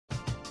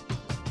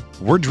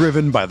We're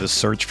driven by the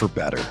search for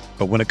better.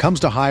 But when it comes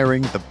to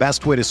hiring, the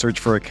best way to search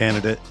for a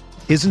candidate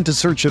isn't to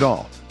search at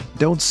all.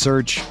 Don't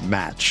search,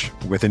 match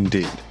with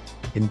Indeed.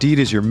 Indeed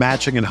is your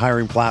matching and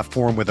hiring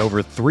platform with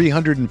over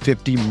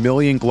 350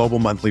 million global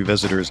monthly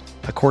visitors,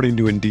 according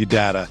to Indeed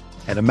data,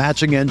 and a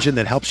matching engine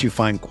that helps you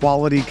find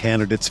quality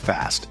candidates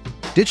fast.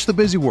 Ditch the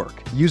busy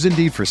work. Use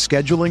Indeed for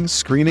scheduling,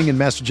 screening, and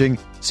messaging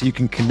so you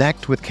can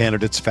connect with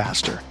candidates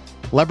faster.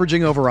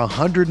 Leveraging over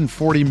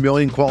 140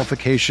 million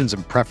qualifications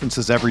and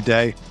preferences every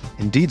day,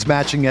 Indeed's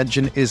matching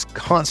engine is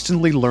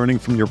constantly learning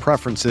from your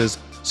preferences,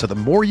 so the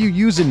more you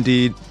use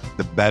Indeed,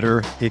 the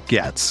better it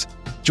gets.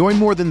 Join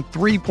more than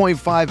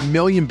 3.5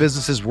 million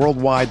businesses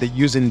worldwide that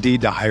use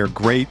Indeed to hire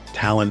great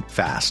talent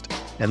fast.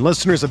 And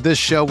listeners of this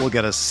show will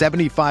get a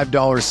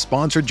 $75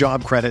 sponsored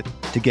job credit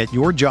to get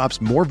your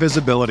jobs more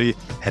visibility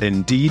at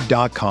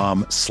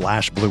Indeed.com/Blue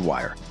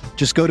Wire.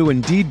 Just go to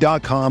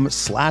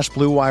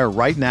Indeed.com/Blue Wire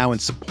right now and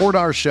support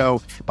our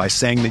show by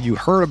saying that you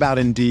heard about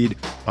Indeed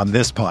on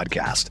this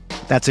podcast.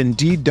 That's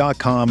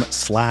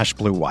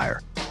Indeed.com/Blue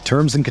Wire.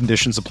 Terms and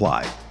conditions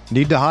apply.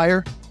 Need to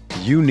hire?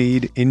 You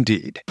need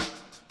Indeed.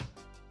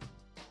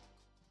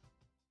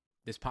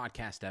 This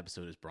podcast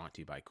episode is brought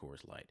to you by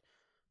Coors Light.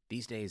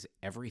 These days,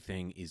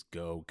 everything is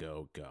go,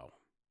 go, go.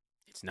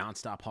 It's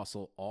nonstop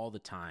hustle all the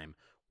time.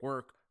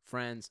 Work,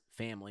 friends,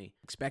 family,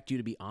 expect you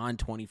to be on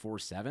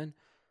 24/7.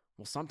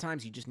 Well,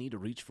 sometimes you just need to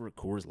reach for a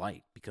Coors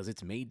Light because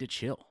it's made to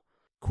chill.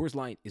 Coors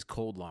Light is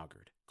cold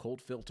lagered,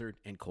 cold filtered,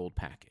 and cold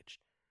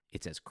packaged.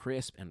 It's as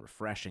crisp and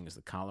refreshing as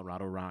the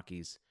Colorado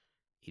Rockies.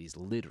 It is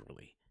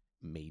literally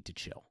made to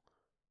chill.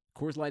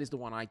 Coors Light is the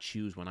one I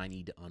choose when I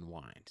need to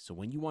unwind. So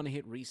when you want to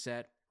hit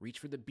reset, reach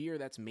for the beer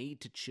that's made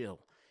to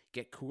chill.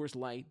 Get Coors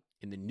Light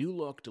in the new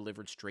look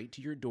delivered straight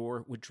to your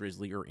door with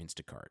Drizzly or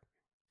Instacart.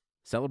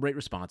 Celebrate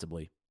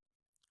responsibly.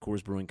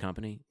 Coors Brewing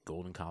Company,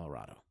 Golden,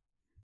 Colorado.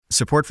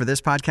 Support for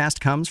this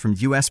podcast comes from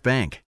U.S.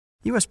 Bank.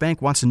 U.S.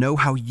 Bank wants to know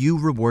how you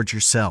reward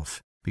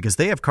yourself because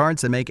they have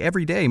cards that make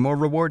every day more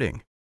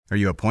rewarding. Are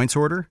you a points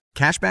hoarder,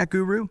 cashback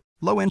guru,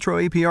 low intro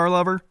APR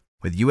lover?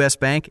 With U.S.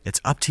 Bank, it's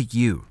up to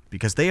you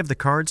because they have the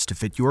cards to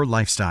fit your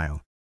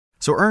lifestyle.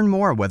 So earn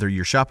more whether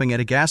you're shopping at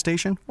a gas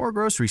station or a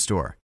grocery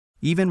store,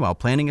 even while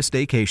planning a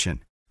staycation.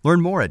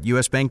 Learn more at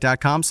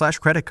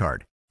usbank.com/credit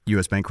card.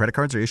 U.S. Bank credit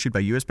cards are issued by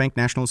U.S. Bank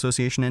National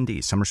Association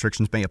ND. Some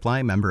restrictions may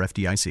apply. Member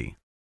FDIC.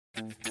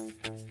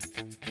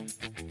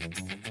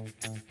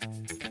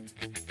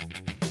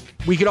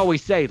 We could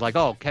always say, like,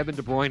 oh, Kevin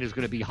De Bruyne is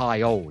going to be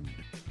high owned.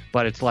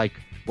 But it's like,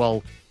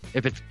 well,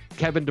 if it's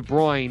Kevin De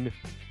Bruyne,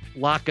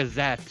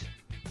 Lacazette,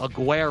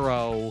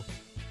 Aguero,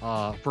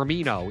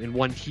 Firmino in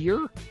one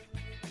tier,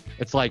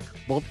 it's like,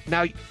 well,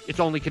 now it's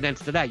only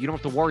condensed to that. You don't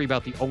have to worry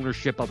about the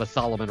ownership of a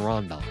Solomon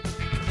Rondon.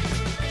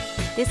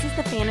 This is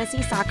the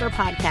Fantasy Soccer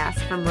Podcast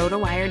from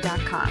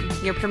RotoWire.com,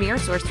 your premier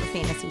source for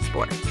fantasy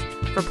sports.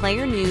 For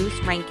player news,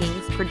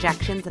 rankings,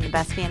 projections, and the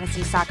best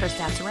fantasy soccer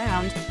stats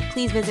around,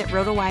 please visit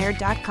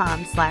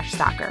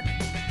RotoWire.com/soccer.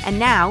 And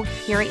now,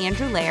 here are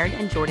Andrew Laird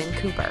and Jordan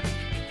Cooper.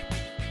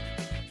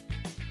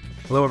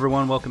 Hello,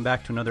 everyone. Welcome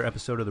back to another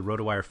episode of the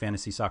RotoWire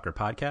Fantasy Soccer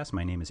Podcast.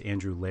 My name is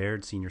Andrew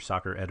Laird, Senior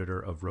Soccer Editor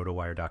of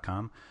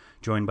RotoWire.com,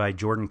 joined by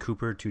Jordan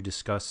Cooper to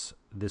discuss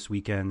this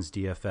weekend's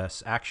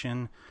DFS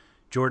action.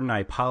 Jordan, I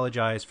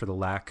apologize for the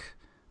lack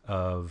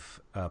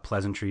of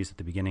pleasantries at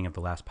the beginning of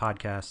the last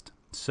podcast.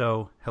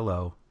 So,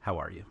 hello, how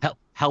are you?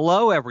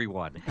 Hello,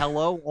 everyone.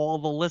 Hello, all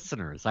the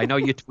listeners. I know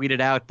you tweeted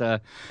out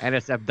the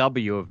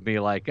NSFW of me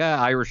like,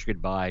 Irish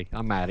goodbye,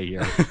 I'm out of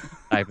here,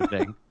 type of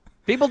thing.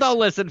 People don't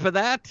listen for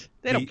that.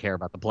 They don't care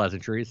about the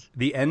pleasantries.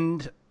 The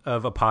end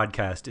of a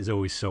podcast is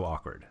always so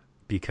awkward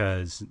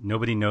because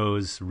nobody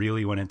knows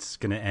really when it's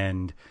going to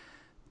end.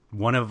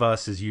 One of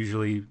us is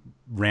usually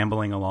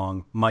rambling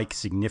along, Mike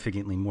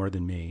significantly more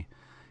than me.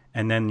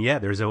 And then,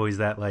 there's always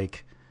that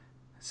like,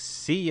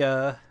 see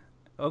ya,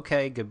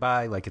 okay,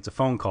 goodbye. Like it's a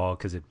phone call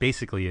because it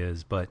basically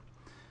is. But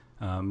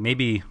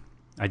maybe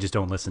I just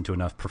don't listen to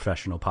enough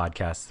professional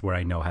podcasts where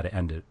I know how to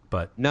end it.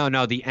 But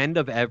No, the end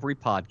of every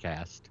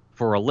podcast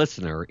for a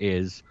listener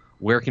is,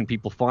 where can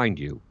people find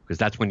you? Because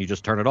that's when you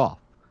just turn it off.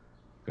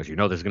 Because you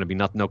know there's going to be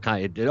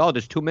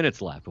there's 2 minutes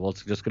left. Well,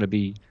 it's just going to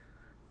be,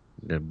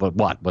 but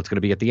what? What's going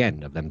to be at the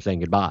end of them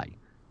saying goodbye?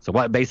 So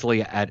what?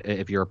 Basically,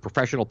 if you're a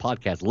professional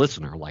podcast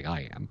listener like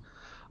I am,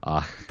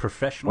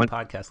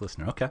 podcast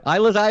listener, okay. I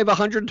have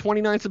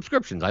 129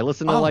 subscriptions. I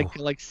listen to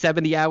like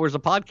 70 hours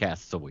of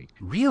podcasts a week.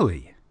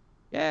 Really?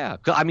 Yeah.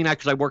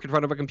 Because I work in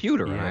front of a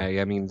computer.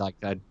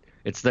 Yeah.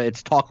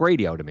 It's talk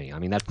radio to me. I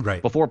mean, that's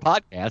right. Before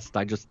podcasts,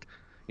 I just,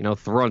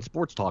 throw on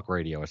sports talk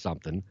radio or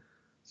something.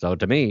 So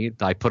to me,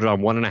 I put it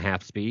on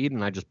 1.5 speed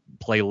and I just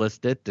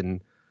playlist it.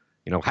 And,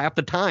 half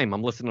the time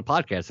I'm listening to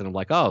podcasts and I'm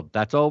like, oh,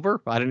 that's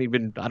over. I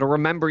don't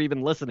remember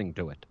even listening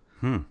to it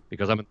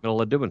because I'm in the middle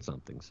of doing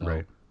something. So,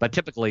 right. But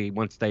typically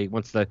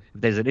if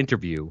there's an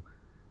interview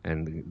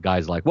and the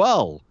guy's like,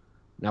 well,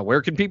 now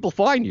where can people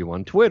find you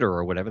on Twitter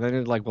or whatever? Then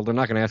it's like, well, they're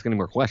not going to ask any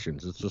more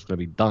questions. It's just going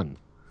to be done.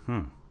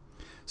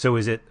 So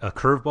is it a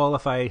curveball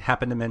if I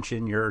happen to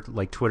mention your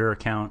Twitter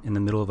account in the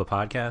middle of a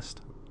podcast?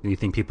 Do you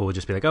think people would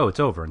just be like, "Oh, it's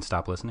over," and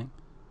stop listening?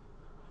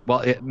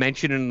 Well,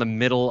 mention it in the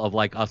middle of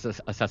like us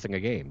assessing a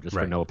game, just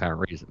for Right. no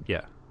apparent reason.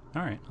 Yeah.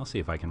 All right. I'll see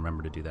if I can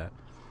remember to do that.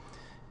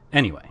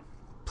 Anyway,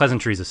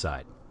 pleasantries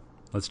aside,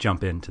 let's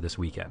jump into this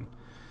weekend.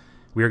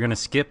 We are going to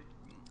skip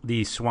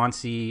the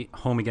Swansea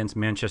home against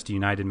Manchester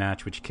United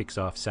match, which kicks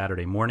off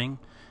Saturday morning,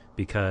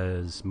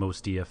 because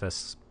most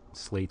DFS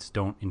slates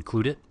don't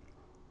include it,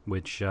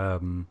 which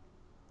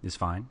is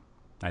fine.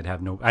 I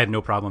have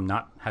no problem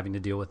not having to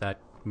deal with that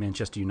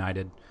Manchester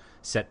United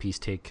set piece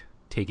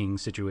taking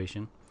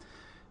situation,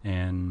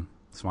 and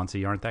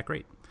Swansea aren't that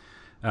great.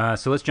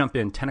 So let's jump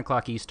in. 10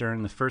 o'clock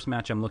Eastern. The first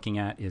match I'm looking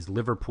at is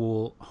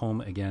Liverpool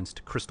home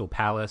against Crystal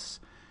Palace.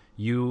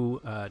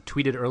 You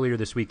tweeted earlier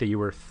this week that you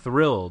were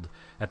thrilled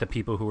at the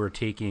people who were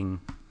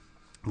taking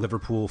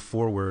Liverpool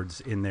forwards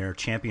in their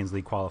Champions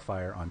League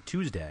qualifier on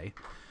Tuesday,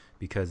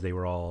 because they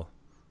were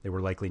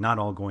likely not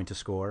all going to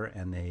score,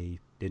 and they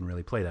didn't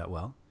really play that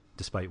well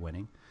despite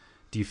winning.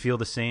 Do you feel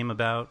the same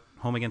about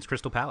home against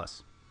Crystal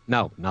Palace?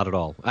 No, not at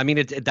all. I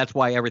mean, that's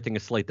why everything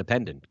is slate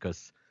dependent,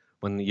 because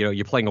when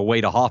you're playing away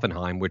to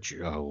Hoffenheim, which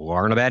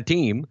aren't a bad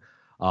team,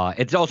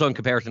 it's also in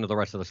comparison to the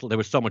rest of the slate. There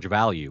was so much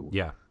value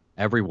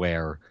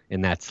everywhere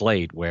in that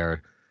slate,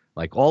 where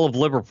like all of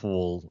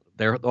Liverpool,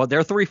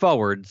 their three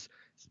forwards,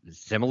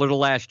 similar to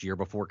last year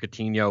before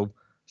Coutinho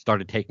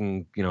started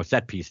taking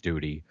set piece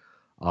duty.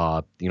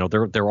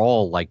 They're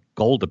all like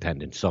goal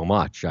dependent so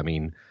much. I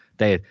mean,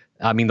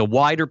 the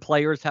wider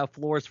players have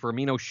floors.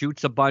 Firmino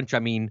shoots a bunch. I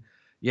mean,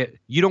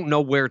 you don't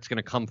know where it's going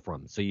to come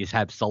from. So you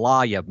have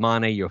Salah, you have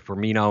Mane, you have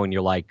Firmino, and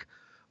you're like,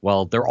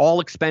 well, they're all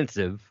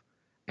expensive,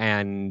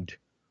 and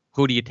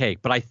who do you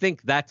take? But I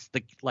think that's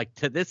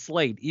to this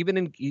slate, even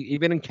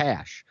in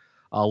cash,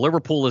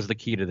 Liverpool is the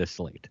key to this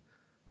slate,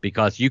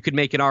 because you could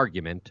make an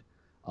argument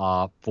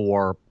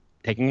for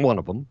taking one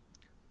of them.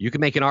 You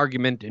could make an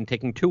argument in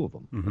taking two of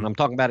them, and I'm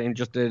talking about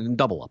it in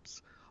double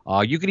ups.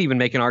 You could even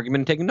make an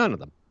argument in taking none of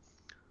them.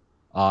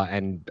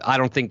 And I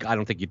don't think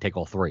you'd take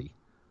all three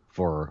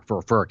for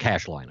a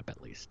cash lineup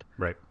at least.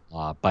 Right.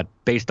 But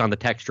based on the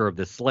texture of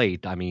this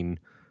slate, I mean,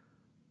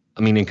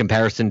 in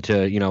comparison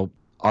to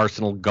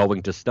Arsenal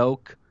going to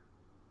Stoke,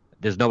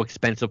 there's no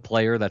expensive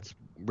player that's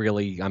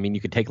really. I mean,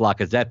 you could take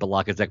Lacazette, but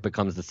Lacazette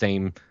becomes the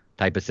same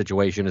type of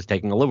situation as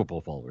taking a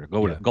Liverpool forward,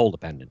 goal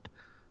dependent.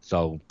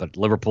 So, but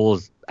Liverpool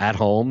is at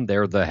home;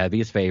 they're the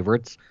heaviest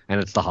favorites,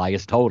 and it's the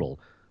highest total.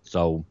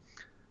 So,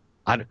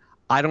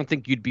 I don't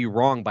think you'd be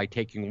wrong by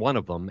taking one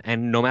of them.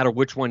 And no matter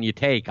which one you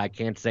take, I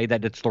can't say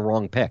that it's the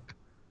wrong pick.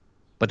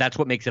 But that's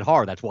what makes it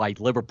hard. That's why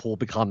Liverpool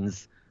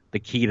becomes the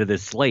key to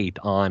this slate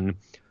on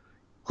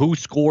who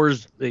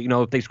scores.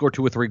 If they score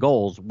 2 or 3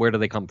 goals, where do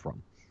they come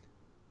from?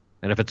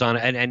 And if it's on,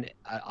 and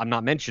I'm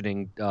not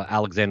mentioning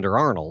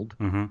Alexander-Arnold,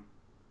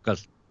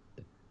 because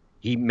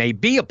he may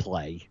be a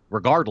play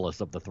regardless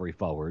of the 3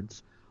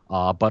 forwards,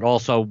 but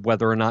also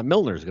whether or not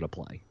Milner's going to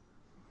play.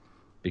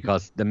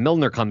 Because the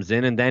Milner comes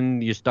in, and then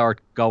you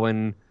start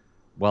going,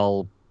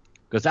 well,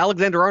 because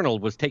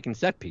Alexander-Arnold was taking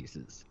set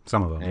pieces.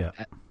 Some of them,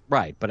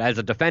 Right, but as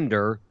a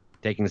defender,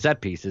 taking set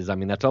pieces, I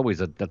mean, that's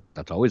always a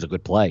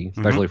good play,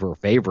 especially for a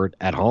favorite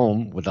at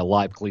home with a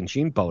live clean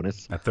sheet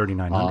bonus. At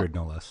 3,900,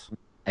 no less.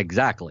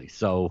 Exactly.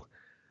 So,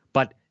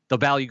 but the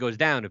value goes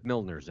down if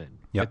Milner's in.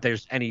 Yep. If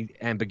there's any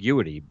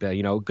ambiguity,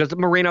 because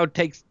Moreno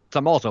takes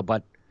some also,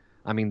 but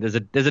I mean, there's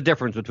a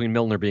difference between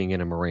Milner being in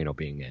and Moreno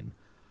being in.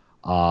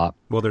 Well,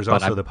 there's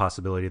also the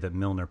possibility that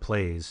Milner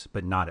plays,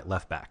 but not at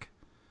left back,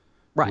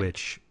 right?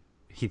 Which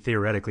he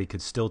theoretically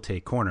could still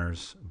take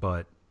corners,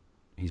 but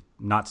he's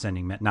not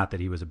sending. Not that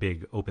he was a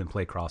big open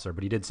play crosser,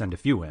 but he did send a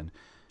few in,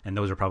 and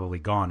those are probably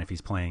gone if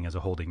he's playing as a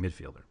holding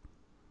midfielder.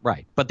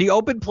 Right, but the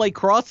open play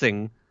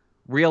crossing,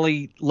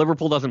 really,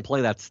 Liverpool doesn't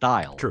play that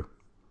style. True.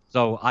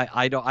 So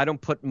I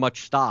don't put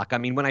much stock. I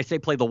mean, when I say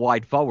play the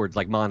wide forwards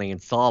like Mane and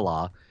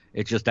Salah,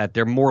 it's just that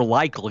they're more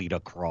likely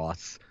to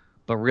cross.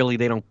 But really,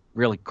 they don't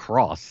really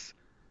cross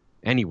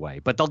anyway.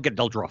 But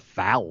they'll draw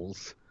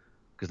fouls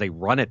because they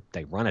run at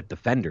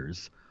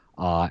defenders.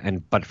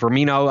 But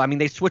Firmino, I mean,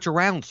 they switch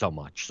around so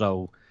much.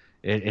 So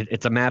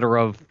it's a matter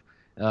of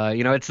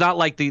it's not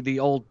like the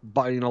old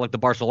like the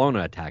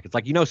Barcelona attack. It's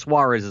like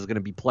Suarez is going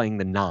to be playing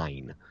the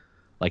 9,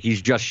 like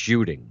he's just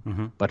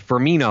shooting. But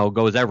Firmino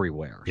goes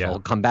everywhere. So he'll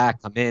come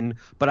back, come in.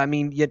 But I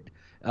mean, if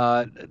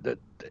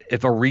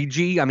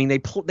Origi, I mean,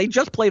 they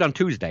just played on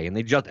Tuesday and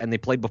they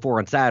played before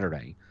on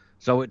Saturday.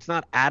 So it's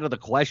not out of the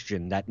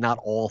question that not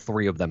all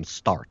 3 of them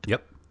start.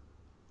 Yep,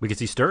 we could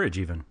see Sturridge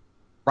even.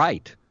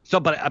 Right. So,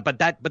 but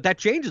that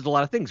changes a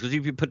lot of things, because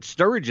if you put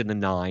Sturridge in the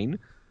 9,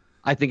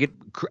 I think it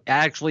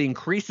actually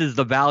increases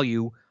the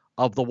value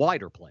of the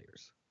wider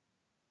players.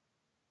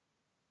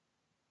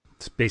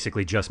 It's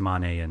basically just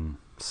Mane and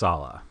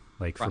Salah,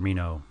 like right.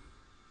 Firmino.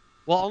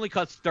 Well, only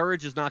because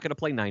Sturridge is not going to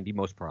play 90,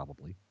 most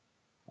probably.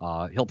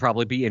 He'll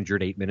probably be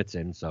injured 8 minutes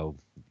in, so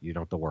you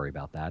don't have to worry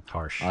about that.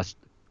 Harsh.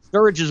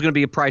 Sturridge is going to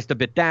be priced a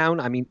bit down.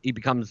 I mean, he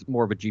becomes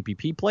more of a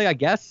GPP play, I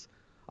guess.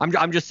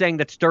 I'm just saying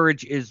that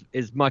Sturridge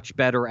is much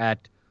better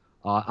at.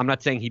 I'm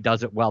not saying he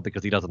does it well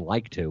because he doesn't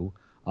like to.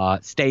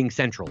 Staying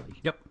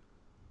centrally. Yep.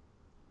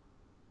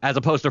 as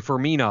opposed to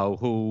Firmino,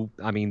 who,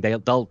 I mean,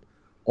 they'll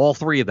all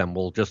three of them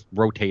will just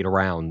rotate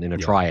around in a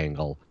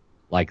triangle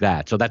like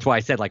that. So that's why I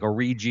said like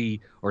Origi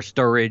or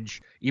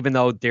Sturridge, even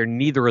though they're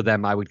neither of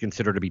them I would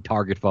consider to be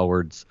target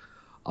forwards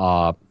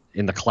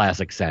in the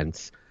classic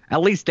sense.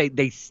 At least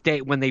they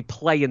stay, when they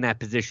play in that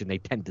position, they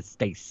tend to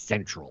stay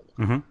central,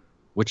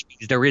 which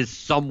means there is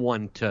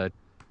someone to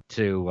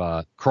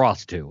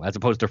cross to, as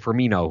opposed to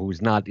Firmino,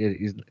 who's not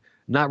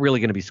really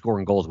going to be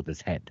scoring goals with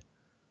his head.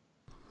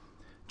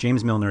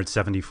 James Milner at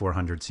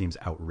 7,400 seems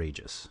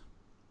outrageous.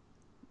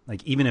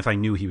 Like, even if I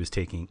knew he was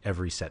taking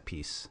every set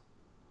piece.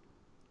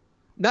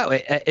 No,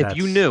 if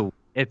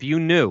you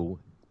knew,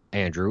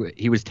 Andrew,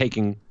 he was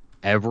taking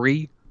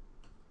every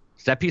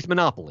set piece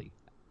Monopoly,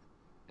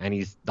 and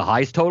he's the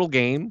highest total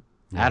game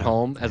at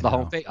home as the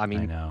home face. I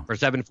mean, for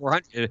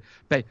 7,400,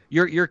 but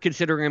you're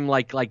considering him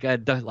like oh,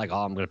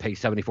 I'm going to pay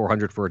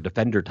 7,400 for a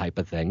defender type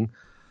of thing.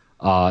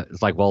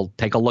 It's like, well,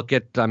 take a look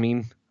at. I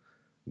mean,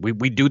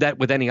 we do that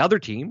with any other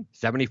team.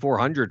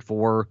 7,400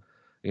 for,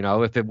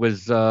 if it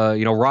was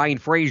Ryan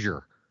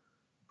Fraser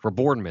for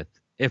Bournemouth.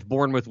 If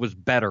Bournemouth was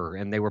better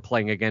and they were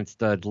playing against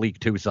the League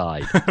Two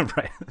side,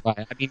 right?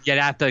 I mean, you'd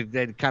have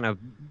to kind of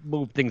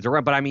move things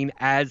around. But I mean,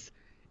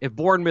 if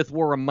Bournemouth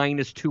were a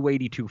minus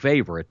 282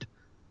 favorite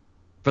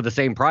for the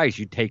same price,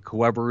 you'd take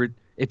whoever.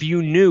 If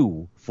you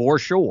knew for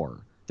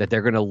sure that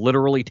they're going to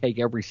literally take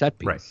every set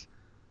piece, right?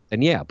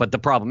 Then yeah. But the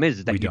problem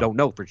is that you don't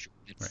know for sure.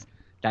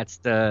 That's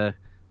the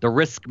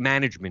risk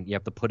management you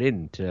have to put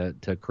into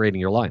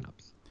creating your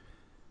lineups.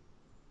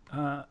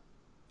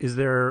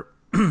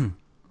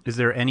 Is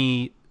there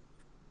any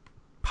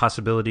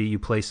possibility you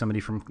play somebody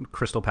from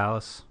Crystal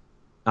Palace?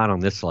 Not on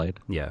this slide.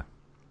 Yeah.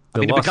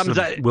 The loss of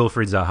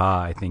Wilfried Zaha,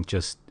 I think,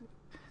 just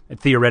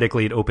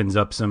theoretically it opens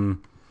up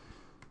some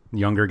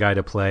younger guy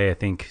to play. I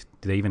think,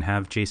 do they even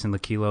have Jason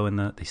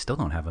Lakilo they still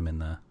don't have him in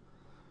the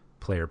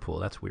player pool.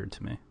 That's weird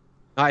to me.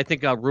 I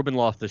think Ruben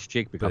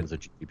Loftus-Cheek becomes a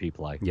GPP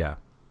play. Yeah.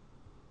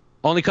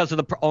 Only because of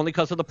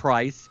the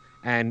price,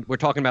 and we're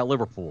talking about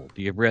Liverpool.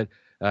 Do you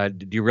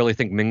really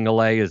think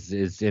Mignolet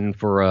is in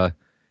for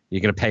you're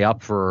going to pay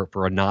up for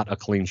a not a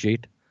clean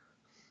sheet?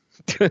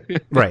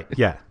 Right.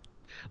 Yeah.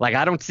 Like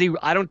I don't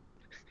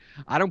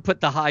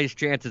put the highest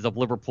chances of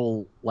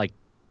Liverpool like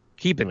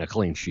keeping a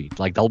clean sheet.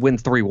 Like they'll win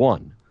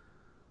 3-1.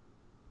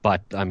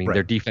 But I mean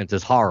their defense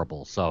is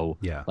horrible. So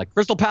like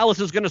Crystal Palace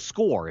is going to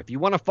score. If you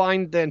want to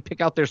find and pick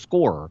out their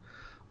scorer.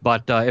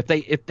 But if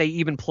they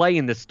even play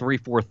in this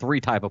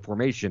 3-4-3 type of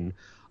formation,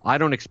 I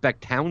don't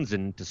expect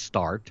Townsend to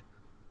start.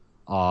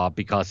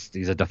 Because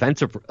he's a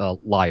defensive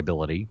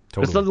liability.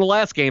 Totally. Because in the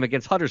last game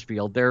against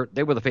Huddersfield,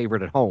 they were the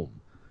favorite at home,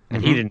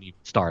 and he didn't even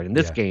start. In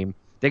this game,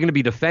 they're going to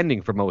be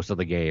defending for most of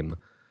the game.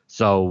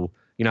 So,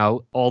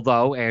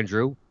 although,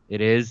 Andrew, it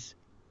is,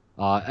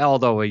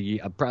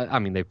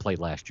 they played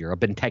last year, a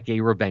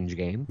Benteke revenge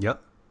game.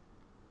 Yep.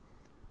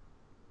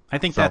 I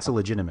think that's a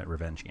legitimate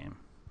revenge game.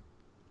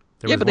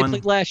 They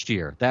played last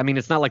year. I mean,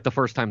 it's not like the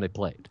first time they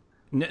played.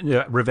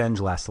 Revenge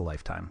lasts a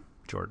lifetime,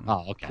 Jordan.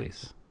 Oh, okay.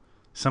 Please.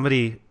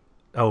 Somebody...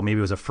 Oh, maybe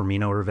it was a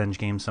Firmino revenge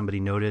game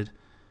somebody noted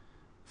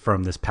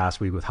from this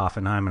past week with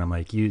Hoffenheim. And I'm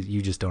like,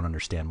 you just don't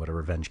understand what a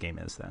revenge game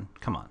is then.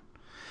 Come on.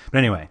 But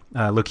anyway,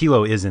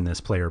 Lokilo is in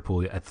this player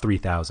pool at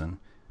 3,000.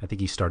 I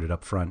think he started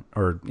up front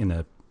or in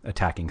the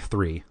attacking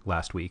 3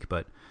 last week,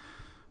 but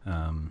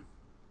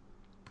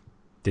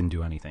didn't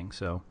do anything.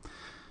 So,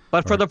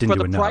 but for the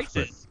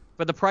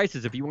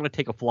prices, if you want to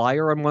take a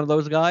flyer on one of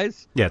those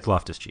guys. Yeah, it's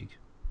Loftus-Cheek.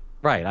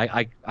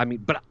 Right.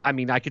 I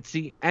mean, I could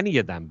see any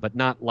of them, but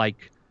not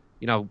like,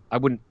 I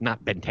wouldn't,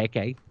 not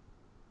Benteke.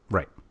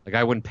 Right. Like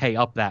I wouldn't pay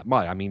up that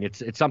much. I mean,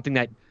 it's something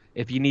that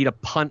if you need a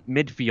punt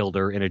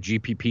midfielder in a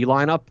GPP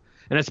lineup,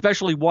 and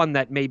especially one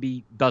that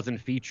maybe doesn't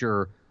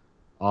feature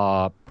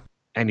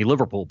any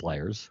Liverpool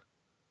players,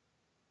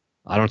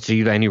 I don't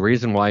see any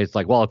reason why it's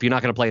like, well, if you're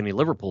not going to play any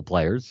Liverpool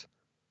players,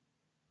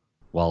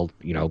 well,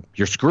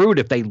 you're screwed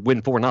if they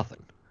win 4-0.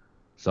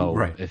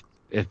 So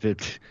if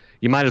it's,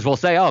 you might as well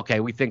say,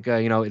 okay, we think,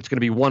 it's going to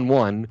be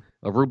 1-1.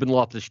 A Ruben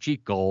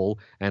Loftus-Cheek goal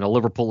and a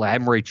Liverpool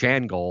Emre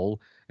Can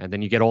goal, and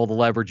then you get all the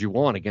leverage you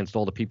want against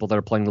all the people that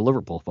are playing the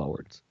Liverpool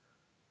forwards.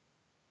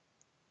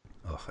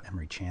 Oh,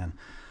 Emre Can.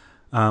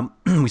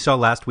 We saw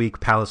last week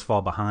Palace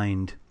fall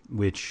behind,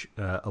 which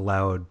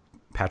allowed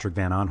Patrick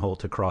Van Aanholt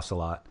to cross a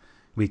lot.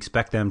 We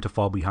expect them to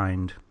fall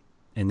behind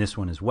in this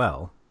one as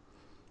well,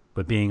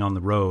 but being on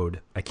the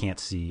road, I can't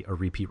see a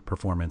repeat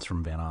performance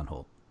from Van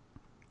Aanholt,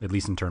 at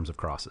least in terms of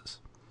crosses.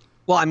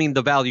 Well, I mean,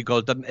 the value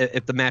goes.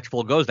 If the match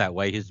flow goes that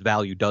way, his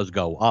value does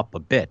go up a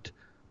bit.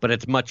 But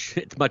it's much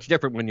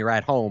different when you're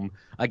at home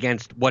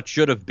against what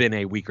should have been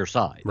a weaker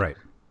side. Right.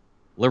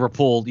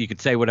 Liverpool, you could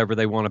say whatever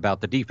they want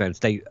about the defense.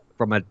 They,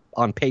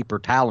 on paper,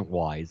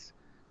 talent-wise,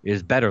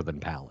 is better than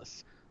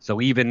Palace. So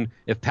even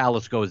if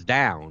Palace goes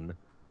down,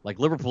 like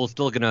Liverpool's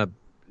still going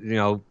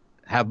to,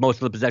 have most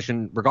of the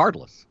possession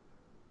regardless.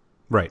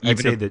 Right.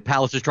 Even if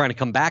Palace is trying to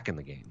come back in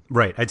the game.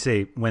 Right. I'd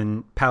say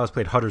when Palace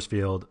played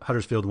Huddersfield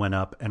went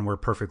up and we're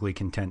perfectly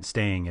content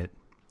staying at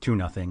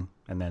 2-0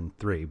 and then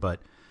 3.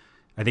 But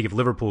I think if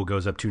Liverpool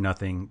goes up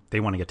 2-0, they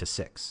want to get to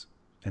 6.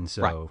 And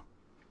so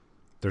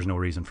there's no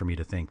reason for me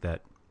to think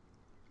that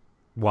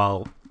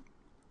while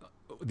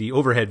the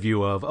overhead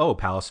view of,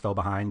 Palace fell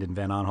behind and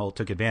Van Aanholt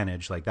took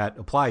advantage, like that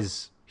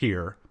applies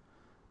here.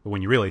 But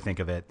when you really think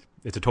of it,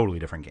 it's a totally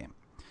different game.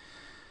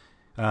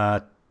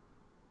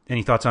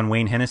 Any thoughts on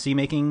Wayne Hennessy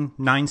making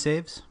 9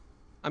 saves?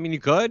 I mean, you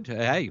could.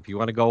 Hey, if you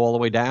want to go all the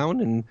way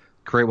down and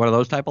create one of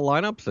those type of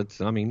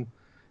lineups,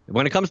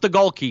 when it comes to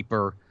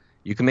goalkeeper,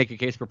 you can make a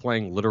case for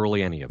playing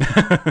literally any of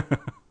them.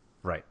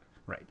 Right.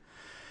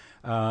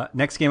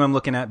 Next game I'm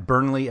looking at,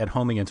 Burnley at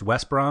home against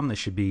West Brom. This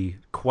should be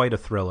quite a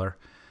thriller.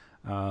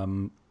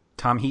 Tom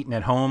Heaton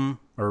at home,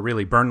 or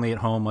really Burnley at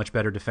home, much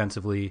better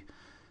defensively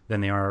than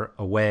they are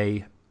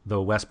away,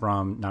 though West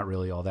Brom not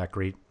really all that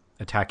great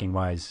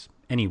attacking-wise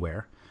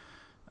anywhere.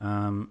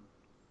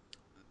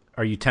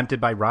 Are you tempted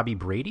by Robbie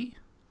Brady?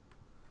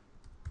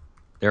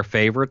 They're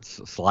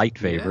favorites, slight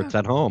favorites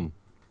at home.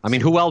 I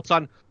mean, who else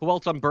on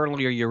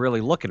Burnley are you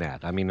really looking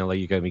at? I mean, are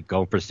you going to be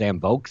going for Sam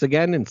Vokes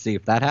again and see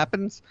if that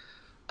happens?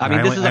 I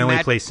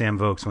only play Sam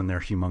Vokes when they're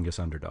humongous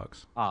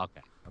underdogs. Oh,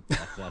 okay.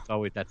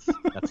 That's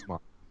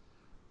smart.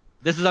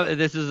 This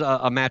is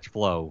a match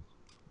flow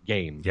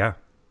game. Yeah.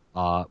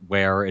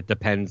 Where it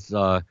depends.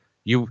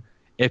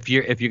 If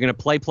you're going to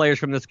play players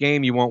from this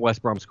game, you want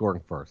West Brom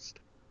scoring first.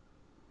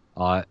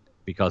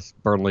 Because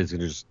Burnley's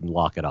going to just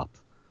lock it up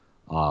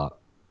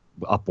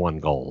 1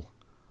 goal.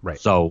 Right.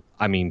 So,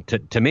 I mean,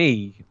 to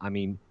me,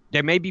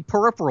 there may be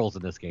peripherals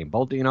in this game,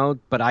 both,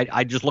 but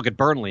I just look at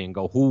Burnley and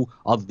go, who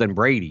other than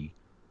Brady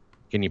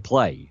can you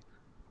play?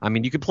 I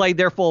mean, you could play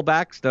their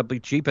fullbacks. They'll be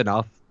cheap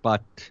enough,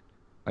 but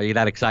are you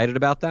that excited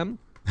about them?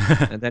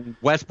 And then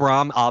West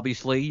Brom,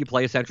 obviously, you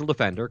play a central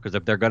defender because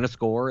if they're going to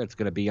score, it's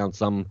going to be on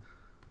some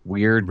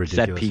weird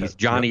ridiculous set piece,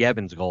 Johnny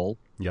Evans goal.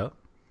 Yep.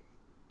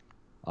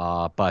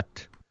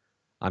 But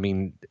I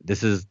mean,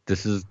 this is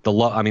the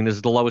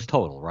lowest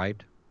total,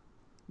 right?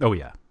 Oh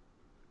yeah.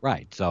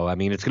 Right. So I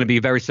mean, it's going to be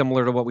very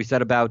similar to what we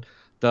said about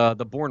the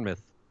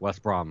Bournemouth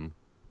West Brom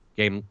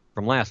game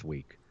from last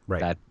week. Right.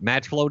 That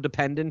match flow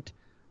dependent,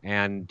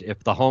 and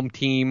if the home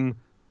team,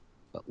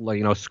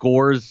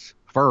 scores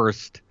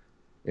first,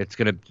 they're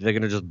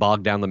gonna just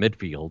bog down the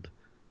midfield,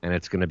 and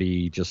it's gonna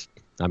be just.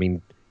 I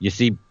mean, you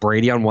see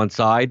Brady on one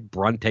side,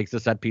 Brunt takes the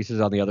set pieces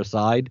on the other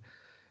side,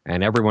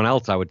 and everyone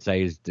else, I would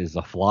say, is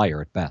a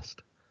flyer at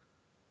best.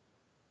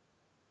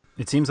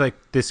 It seems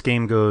like this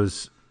game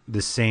goes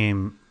the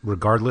same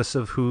regardless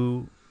of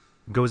who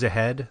goes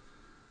ahead,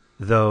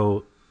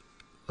 though.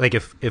 Like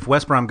if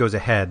West Brom goes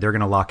ahead, they're going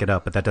to lock it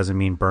up, but that doesn't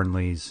mean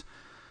Burnley's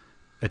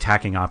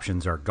attacking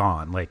options are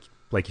gone. Like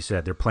you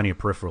said, there are plenty of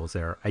peripherals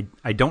there.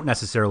 I don't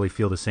necessarily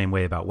feel the same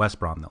way about West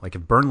Brom though. Like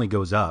if Burnley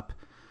goes up,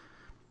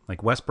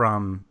 like West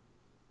Brom,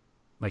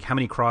 like how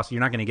many crosses? You're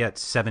not going to get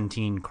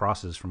 17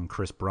 crosses from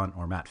Chris Brunt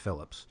or Matt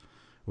Phillips,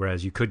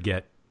 whereas you could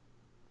get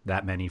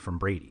that many from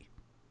Brady.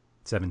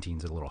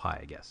 17's a little high,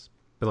 I guess.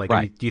 But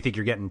like, do you think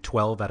you're getting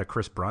 12 out of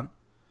Chris Brunt?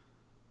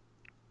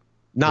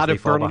 Not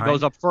if Burnley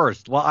goes up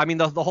first. Well, I mean,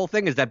 the whole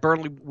thing is that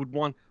Burnley would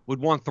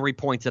want 3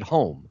 points at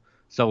home.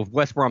 So if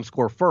West Brom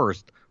score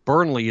first,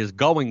 Burnley is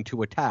going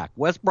to attack.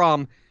 West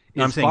Brom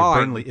is I'm saying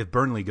fine. If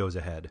Burnley goes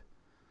ahead.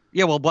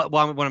 Yeah, well, but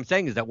what I'm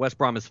saying is that West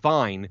Brom is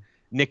fine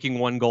nicking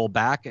 1 goal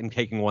back and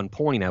taking 1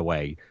 point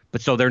away.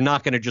 But so they're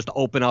not going to just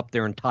open up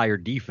their entire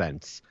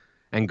defense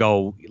and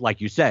go,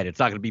 like you said, it's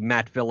not going to be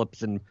Matt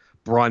Phillips and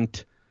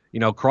Brunt,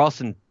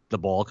 crossing the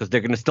ball because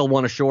they're going to still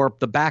want to shore up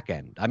the back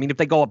end. I mean, if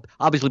they go up,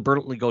 obviously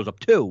Burnley goes up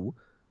 2,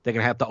 they're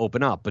going to have to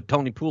open up. But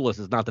Tony Pulis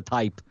is not the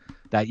type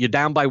that you're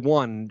down by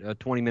 1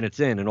 20 minutes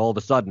in and all of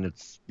a sudden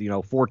it's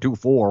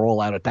 4-2-4 all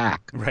out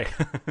attack. Right.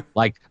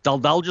 Like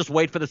they'll just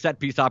wait for the set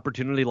piece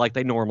opportunity like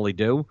they normally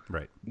do.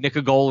 Right. Nick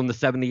a goal in the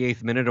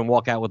 78th minute and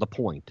walk out with a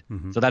point.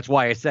 Mm-hmm. So that's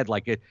why I said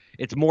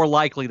it's more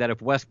likely that if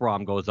West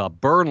Brom goes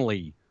up,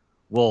 Burnley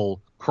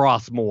will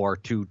cross more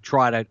to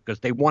try to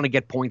because they want to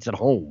get points at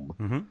home.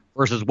 Mm-hmm.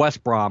 Versus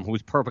West Brom,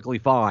 who's perfectly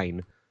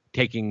fine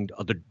taking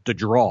the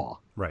draw.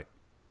 Right.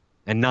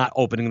 And not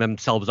opening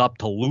themselves up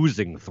to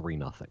losing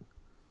 3-0.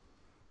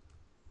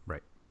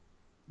 Right.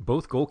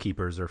 Both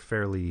goalkeepers are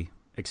fairly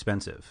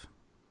expensive.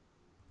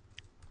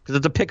 Because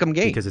it's a pick'em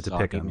game. Because it's a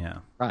pick'em, yeah.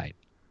 Right.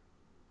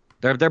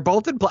 They're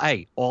both in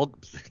play. They're all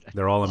in play.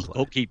 They're all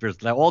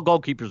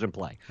goalkeepers in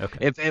play.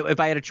 Okay. If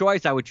I had a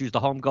choice, I would choose the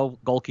home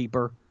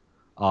goalkeeper.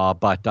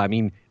 But I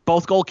mean,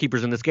 both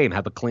goalkeepers in this game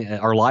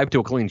are live to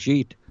a clean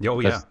sheet. Oh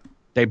yeah.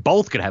 They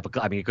both could have it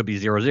could be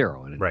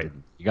 0-0 and right.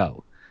 You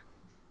go.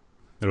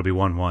 It'll be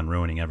 1-1,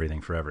 ruining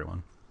everything for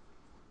everyone.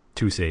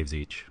 2 saves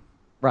each.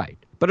 Right.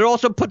 But it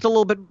also puts a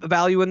little bit of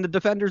value in the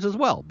defenders as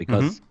well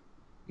because,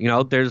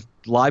 there's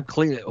live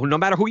clean. No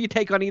matter who you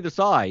take on either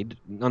side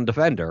on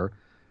defender,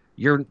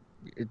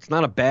 it's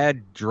not a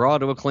bad draw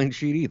to a clean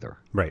sheet either.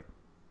 Right.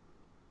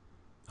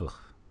 Ugh.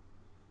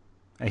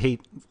 I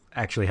hate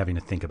actually having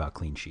to think about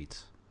clean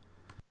sheets.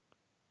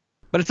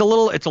 But it's a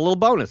little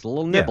bonus, a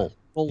little nibble. Yeah.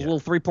 Little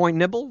 3-point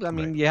nibble. I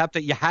mean, right.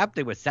 you have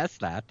to assess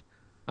that.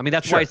 I mean,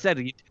 that's sure. why I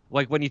said,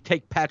 like when you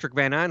take Patrick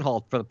Van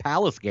Aanholt for the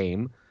Palace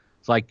game,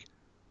 it's like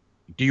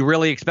Do you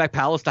really expect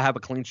Palace to have a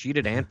clean sheet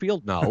at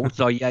Anfield? No.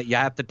 So you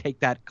have to take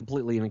that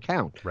completely in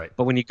account. Right.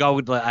 But when you go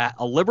with a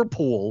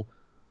Liverpool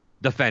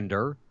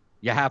defender,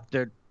 you have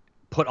to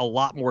put a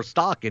lot more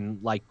stock in,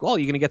 like, well,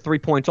 you're going to get 3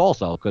 points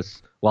also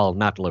because, well,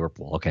 not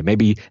Liverpool. Okay,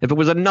 maybe if it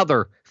was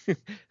another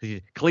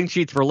clean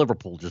sheets for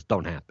Liverpool just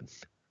don't happen.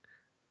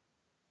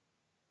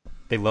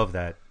 They love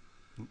that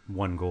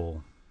one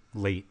goal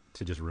late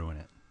to just ruin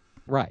it.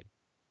 Right.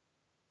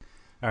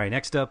 All right,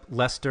 next up,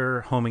 Leicester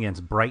home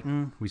against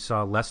Brighton. We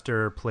saw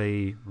Leicester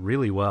play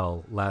really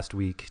well last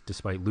week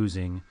despite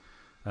losing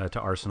to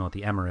Arsenal at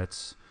the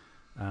Emirates.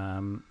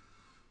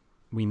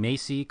 We may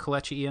see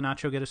Kelechi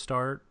Iheanacho get a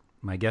start.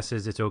 My guess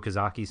is it's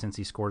Okazaki since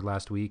he scored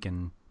last week,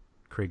 and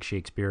Craig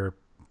Shakespeare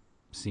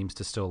seems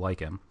to still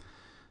like him.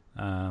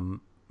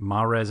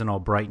 Mahrez and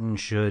Albrighton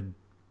should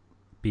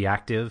be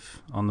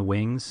active on the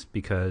wings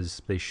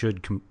because they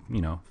should,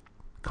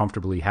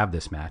 comfortably have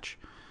this match.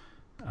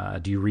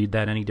 Do you read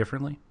that any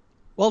differently?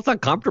 Well, it's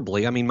not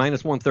comfortably. I mean,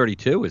 minus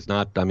 132 is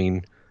not. I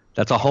mean,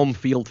 that's a home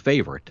field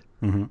favorite.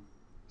 Mm-hmm.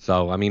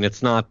 So I mean,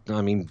 it's not.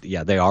 I mean,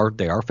 yeah, they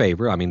are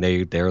favorite. I mean,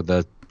 they're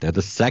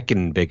the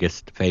second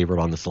biggest favorite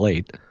on the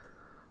slate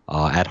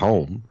at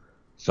home.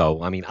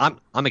 So I mean,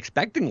 I'm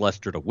expecting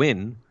Leicester to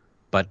win,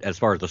 but as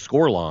far as the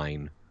score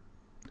line,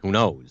 who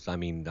knows? I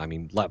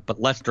mean, but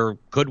Leicester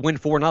could win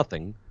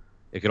 4-0.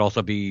 It could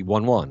also be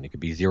 1-1. It could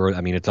be 0.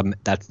 I mean,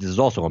 this is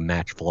also a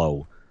match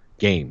flow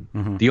game.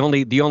 Mm-hmm.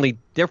 The only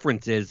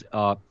difference is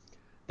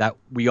that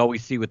we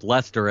always see with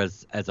Leicester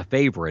as a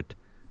favorite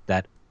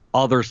that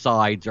other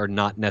sides are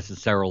not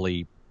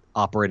necessarily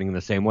operating in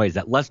the same ways.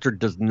 That Leicester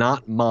does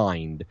not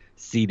mind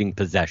ceding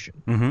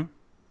possession. Mm-hmm.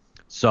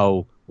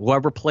 So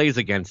whoever plays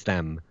against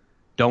them,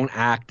 don't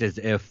act as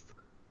if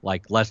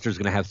like Leicester's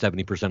going to have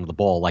 70% of the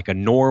ball, like a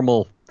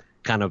normal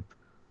kind of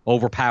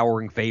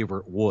overpowering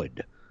favorite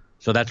would.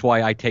 So that's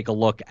why I take a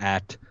look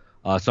at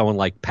someone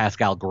like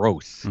Pascal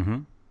Gross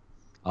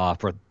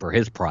for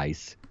his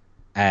price,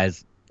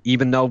 as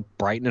even though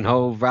Brighton and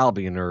Hove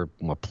Albion are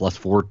plus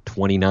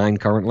 429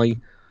 currently,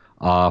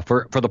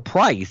 for the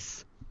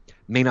price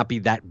may not be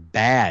that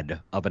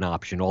bad of an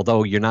option.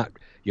 Although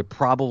you're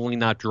probably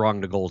not drawing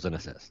the goals and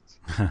assists.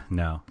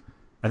 No,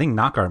 I think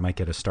Knockaert might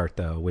get a start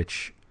though,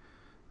 which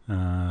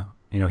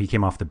he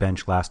came off the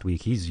bench last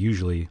week. He's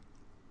usually.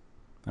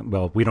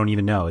 Well, we don't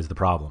even know is the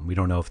problem. We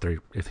don't know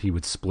if he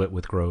would split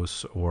with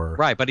Gross or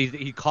right, but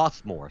he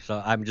costs more. So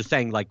I'm just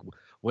saying, like,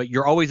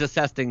 you're always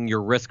assessing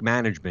your risk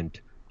management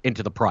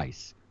into the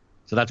price.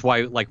 So that's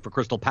why, like for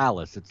Crystal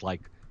Palace, it's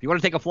like if you want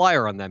to take a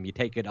flyer on them, you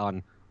take it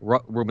on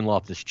Ruben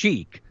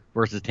Loftus-Cheek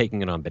versus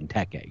taking it on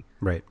Benteke.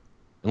 Right.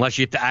 Unless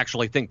you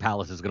actually think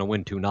Palace is going to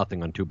win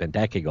 2-0 on 2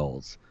 Benteke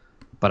goals.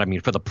 But I mean,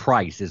 for the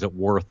price, is it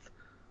worth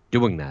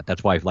doing that?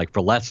 That's why, like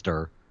for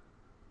Leicester,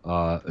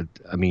 I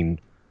mean.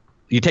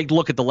 You take a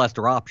look at the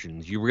Leicester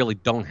options, you really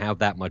don't have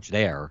that much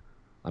there.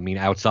 I mean,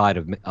 outside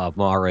of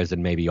Mahrez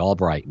and maybe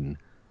Albrighton,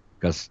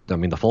 because, I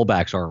mean, the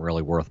fullbacks aren't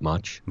really worth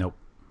much. Nope.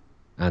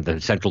 And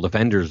the central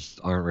defenders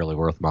aren't really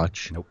worth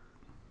much. Nope.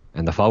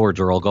 And the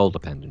forwards are all goal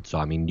dependent. So,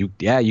 I mean, you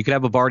could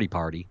have a Vardy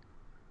party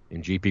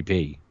in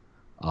GPP.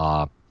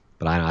 But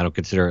I don't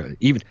consider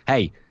even,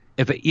 hey,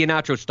 if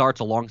Iheanacho starts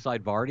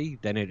alongside Vardy,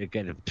 then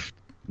again,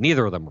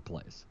 neither of them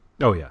replace.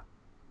 Oh, yeah.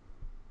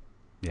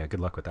 Yeah,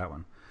 good luck with that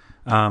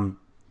one.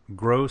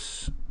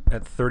 Gross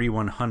at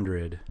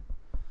 3,100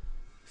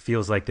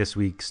 feels like this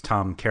week's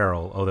Tom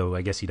Carroll, although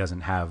I guess he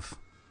doesn't have,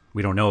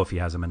 we don't know if he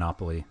has a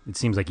monopoly. It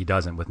seems like he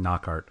doesn't with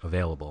Knockaert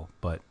available,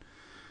 but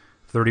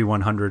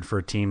 3,100 for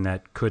a team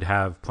that could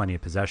have plenty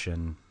of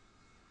possession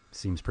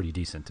seems pretty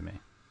decent to me.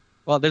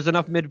 Well, there's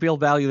enough midfield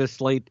value this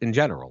slate in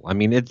general. I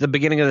mean, it's the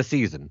beginning of the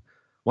season.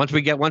 Once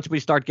we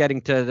start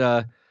getting to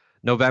the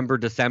November,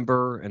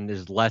 December, and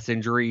there's less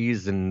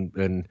injuries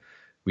and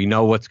we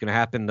know what's going to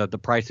happen. The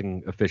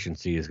pricing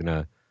efficiency is going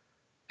to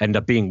end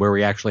up being where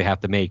we actually have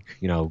to make,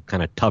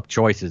 kind of tough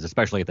choices,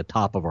 especially at the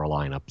top of our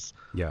lineups.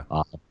 Yeah.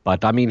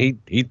 But I mean,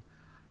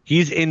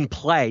 he's in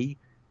play.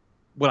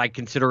 What I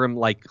consider him,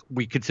 like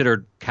we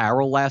considered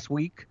Carroll last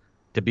week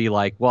to be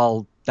like,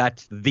 well,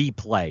 that's the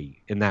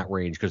play in that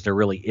range because there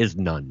really is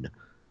none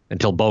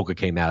until Boga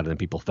came out and then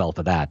people fell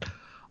for that.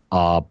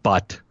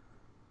 But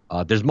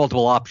there's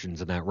multiple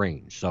options in that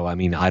range. So, I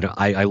mean,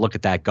 I look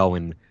at that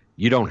going,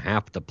 you don't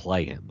have to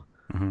play him.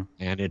 Mm-hmm.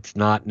 And it's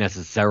not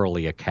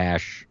necessarily a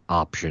cash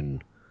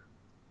option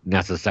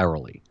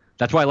necessarily.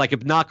 That's why, like,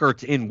 if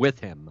Knockaert's in with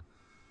him,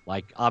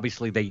 like,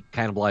 obviously they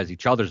cannibalize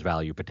each other's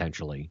value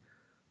potentially.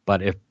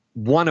 But if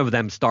one of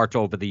them starts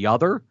over the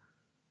other,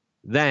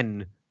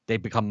 then they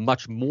become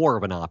much more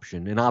of an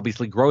option. And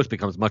obviously Gross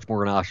becomes much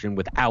more an option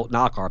without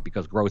Knockaert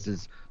because Gross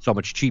is so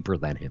much cheaper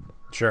than him.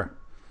 Sure.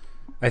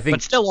 I think,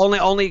 but still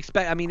only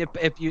expect, I mean,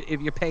 if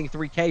you're paying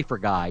 $3,000 for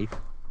a guy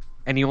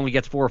and he only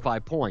gets 4 or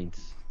 5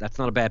 points, that's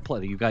not a bad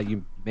play.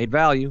 You made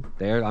value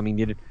there. I mean,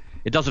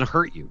 it doesn't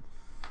hurt you.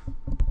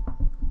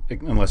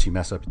 Unless you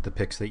mess up the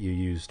picks that you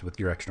used with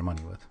your extra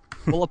money with.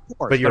 Well, of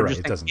course. But you're right. Just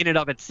It doesn't. In and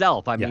of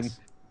itself, I mean,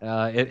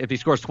 If he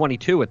scores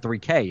 22 at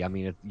 3K, I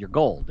mean, you're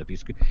gold.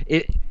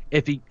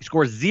 If he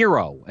scores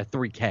 0 at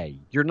 3K,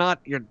 you're not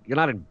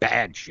in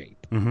bad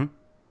shape. Mm-hmm.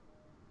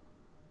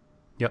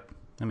 Yep,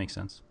 that makes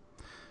sense.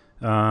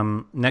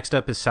 Next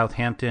up is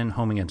Southampton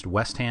home against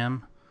West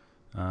Ham.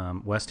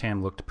 West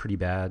Ham looked pretty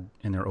bad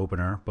in their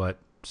opener, but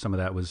some of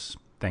that was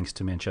thanks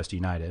to Manchester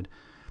United.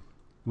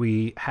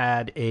 We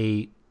had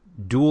a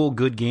dual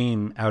good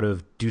game out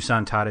of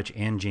Dusan Tadic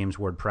and James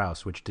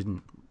Ward-Prowse, which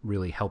didn't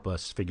really help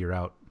us figure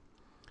out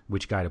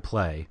which guy to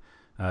play.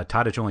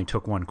 Tadic only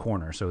took one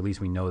corner, so at least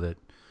we know that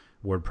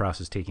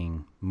Ward-Prowse is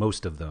taking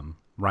most of them.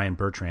 Ryan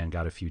Bertrand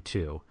got a few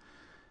too.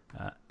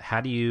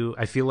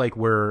 I feel like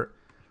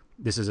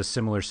this is a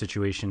similar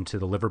situation to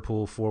the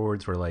Liverpool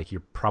forwards where like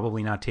you're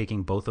probably not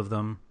taking both of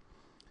them,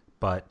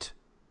 but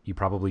you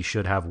probably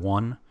should have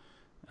one.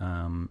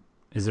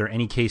 Is there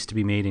any case to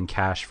be made in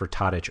cash for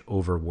Tadic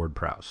over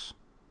Ward-Prowse?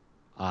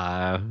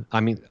 I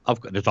mean,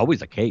 there's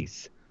always a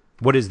case.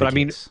 What is the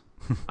case?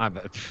 I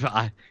mean,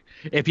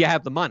 if you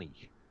have the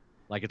money,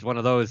 like it's one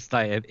of those.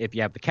 If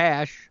you have the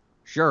cash,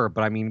 sure.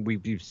 But I mean,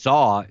 we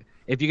saw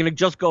if you're gonna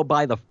just go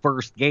by the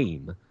first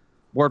game,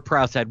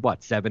 Ward-Prowse had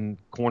 7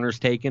 corners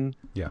taken.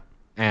 Yeah.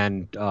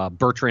 And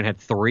Bertrand had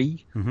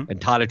 3, and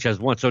Tadic has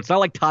 1. So it's not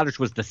like Tadic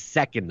was the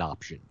second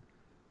option.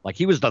 Like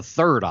he was the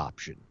third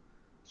option.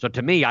 So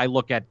to me, I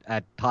look at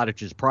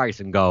Tadic's price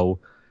and go,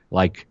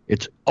 like,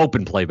 it's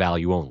open play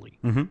value only.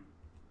 Mm-hmm.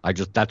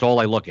 That's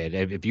all I look at.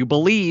 If you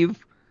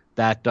believe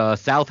that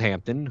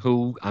Southampton,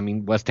 who, I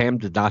mean, West Ham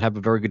did not have a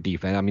very good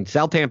defense. I mean,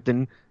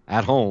 Southampton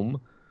at home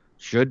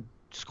should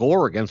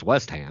score against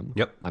West Ham.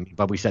 Yep. I mean,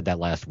 but we said that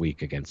last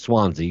week against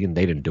Swansea, and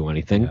they didn't do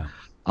anything. Yeah.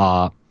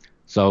 Yeah.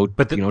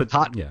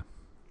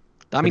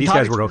 I mean, these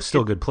guys were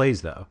still good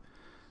plays, though.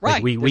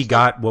 Right. Like we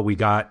got what we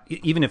got.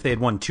 Even if they had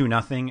won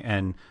 2-0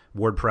 and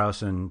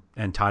Ward-Prowse and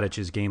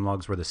Tadic's game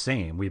logs were the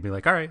same, we'd be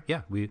like, all right,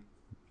 yeah, we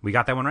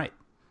got that one right.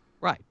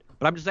 Right.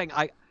 But I'm just saying,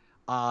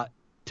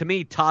 to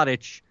me,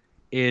 Tadic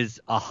is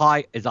a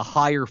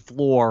higher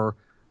floor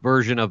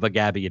version of a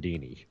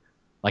Gabbiadini.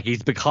 Like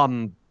he's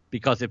become,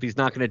 because if he's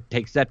not going to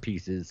take set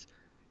pieces,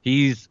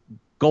 he's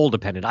goal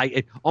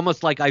dependent.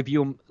 Almost like I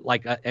view him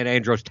like an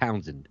Andros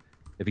Townsend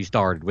if he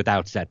started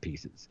without set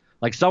pieces.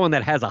 Like someone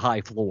that has a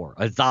high floor,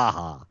 a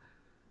Zaha.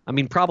 I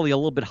mean, probably a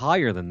little bit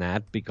higher than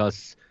that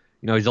because,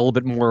 he's a little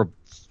bit more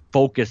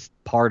focused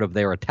part of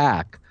their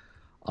attack.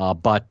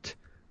 But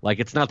like,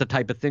 it's not the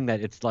type of thing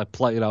that it's like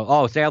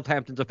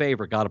Southampton's a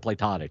favorite, got to play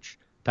Tadic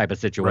type of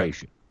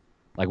situation.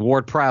 Right. Like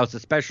Ward-Prowse,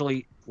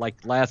 especially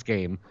like last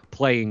game,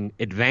 playing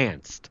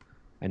advanced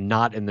and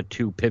not in the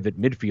 2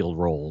 pivot midfield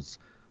roles.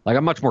 Like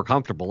I'm much more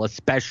comfortable,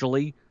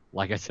 especially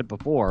like I said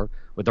before,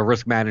 with the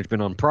risk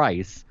management on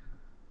price.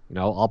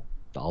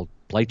 I'll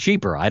play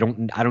cheaper. I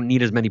don't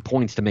need as many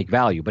points to make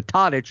value. But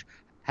Tadic,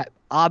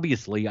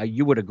 obviously,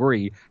 you would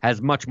agree,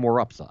 has much more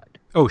upside.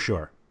 Oh,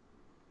 sure.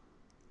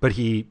 But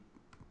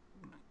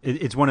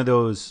it's one of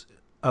those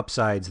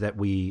upsides that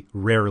we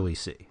rarely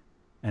see,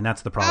 and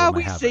that's the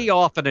problem. We see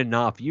often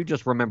enough. You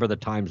just remember the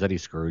times that he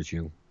screws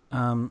you.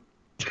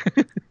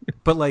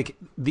 But like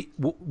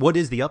what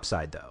is the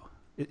upside though?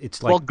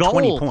 It's like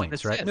 20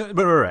 points, right? No,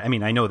 right? I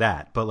mean, I know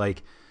that, but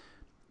like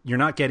you're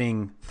not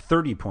getting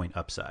 30-point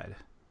upside.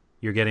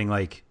 You're getting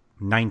like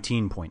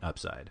 19-point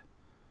upside.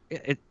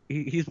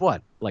 He's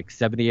what, like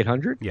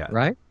 7,800? Yeah.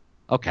 Right?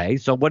 Okay,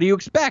 so what do you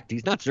expect?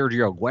 He's not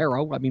Sergio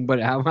Aguero. I mean, but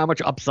how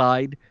much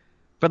upside?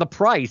 For the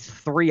price,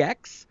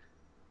 3x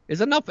is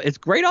enough. It's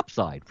great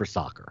upside for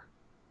soccer.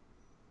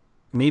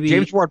 Maybe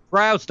James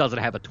Ward-Prowse doesn't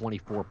have a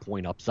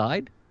 24-point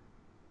upside.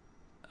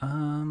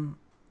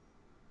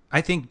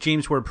 I think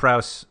James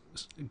Ward-Prowse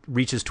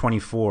reaches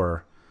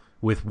 24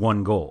 with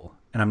 1 goal,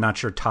 and I'm not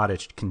sure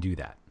Tadic can do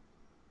that.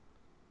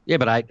 Yeah,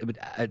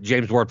 but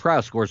James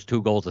Ward-Prowse scores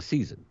 2 goals a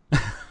season.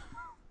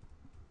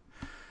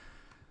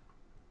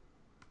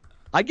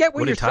 I get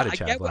what did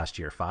Tadic have last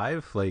year?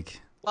 5?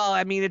 Like, well,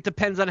 I mean, it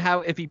depends on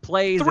if he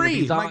plays.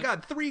 3. My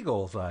God, 3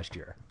 goals last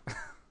year.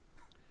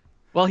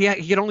 Well, he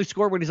can only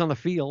score when he's on the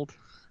field.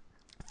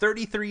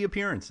 33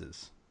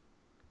 appearances.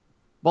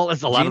 Well,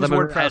 there's a lot of them. James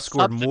Ward-Prowse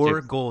scored more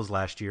goals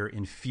last year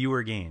in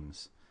fewer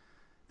games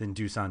than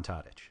Dusan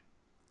Tadic.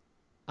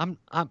 I'm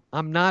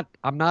not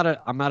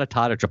a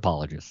Tadic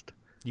apologist.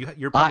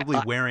 You're probably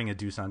wearing a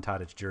Dusan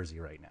Tadic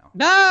jersey right now.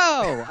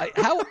 No,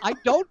 I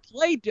don't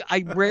play.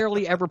 I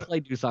rarely ever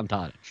play Dusan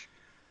Tadic.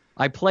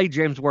 I play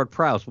James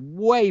Ward-Prowse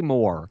way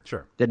more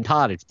than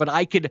Tadic, but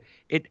I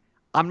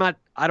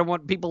don't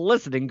want people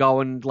listening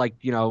going like,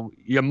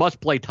 you must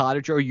play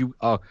Tadic or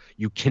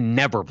you can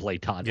never play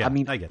Tadic. Yeah, I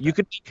mean, I get you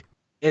could.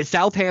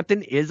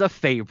 Southampton is a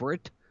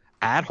favorite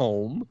at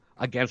home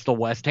against the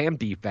West Ham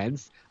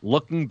defense,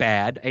 looking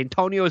bad.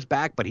 Antonio is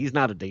back, but he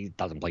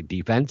doesn't play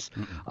defense.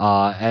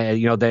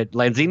 That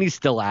Lanzini's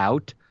still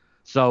out.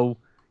 So,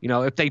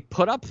 if they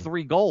put up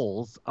 3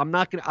 goals,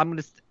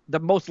 the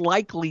most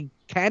likely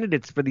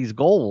candidates for these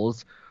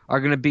goals are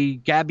going to be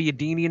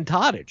Gabbiadini and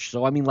Tadic.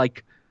 So, I mean,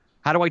 like,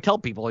 how do I tell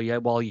people,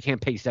 you can't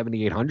pay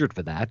 7,800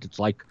 for that? It's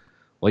like,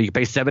 Well, you can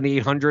pay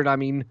 $7,800. I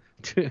mean,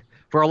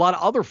 for a lot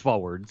of other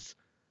forwards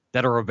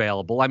that are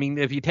available. I mean,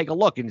 if you take a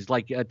look, and it's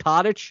like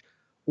Tadic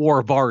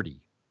or Vardy,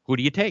 who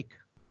do you take?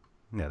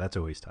 Yeah, that's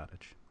always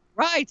Tadic.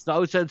 Right.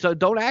 So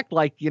don't act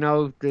like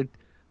you're.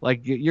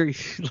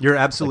 You're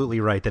absolutely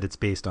right that it's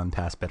based on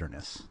past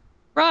bitterness.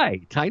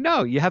 Right. I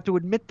know. You have to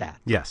admit that.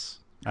 Yes,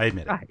 I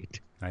admit it. Right.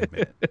 I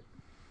admit it.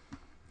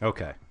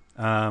 Okay.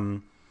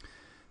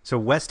 So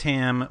West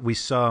Ham, we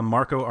saw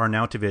Marko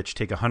Arnautovic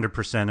take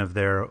 100% of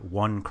their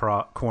one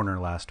corner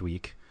last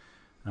week.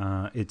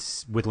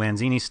 It's with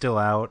Lanzini still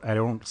out. I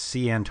don't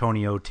see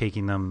Antonio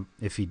taking them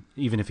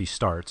even if he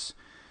starts.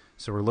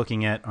 So we're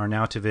looking at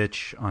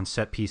Arnautovic on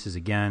set pieces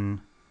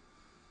again,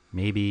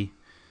 maybe.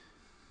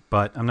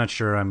 But I'm not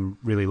sure I'm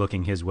really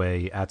looking his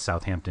way at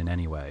Southampton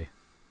anyway.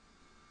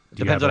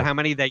 Depends on how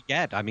many they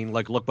get. I mean,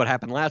 look what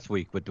happened last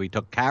week. We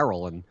took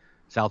Carroll, and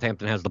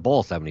Southampton has the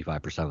ball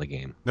 75% of the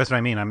game. That's what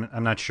I mean.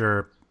 I'm not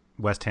sure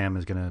West Ham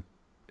is going to...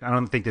 I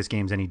don't think this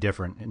game's any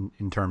different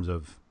in terms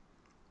of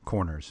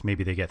corners.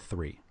 Maybe they get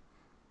 3.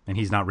 And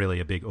he's not really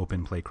a big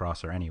open play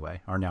crosser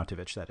anyway.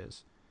 Arnautovic, that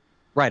is.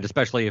 Right,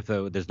 especially if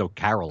there's no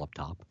Carroll up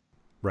top.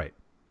 Right.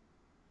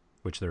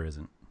 Which there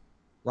isn't.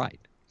 Right.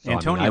 So,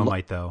 Antonio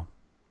might, though.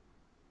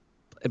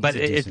 But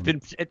it's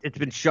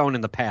been shown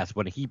in the past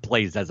when he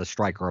plays as a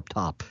striker up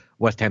top,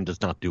 West Ham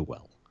does not do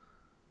well.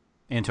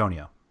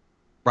 Antonio.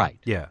 Right.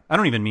 Yeah. I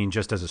don't even mean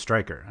just as a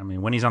striker. I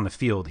mean, when he's on the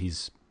field, he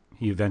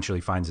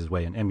eventually finds his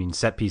way in. I mean,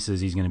 set pieces,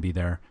 he's going to be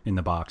there in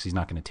the box. He's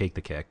not going to take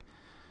the kick.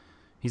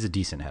 He's a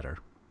decent header.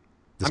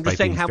 I'm just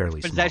saying how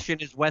much possession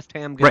is West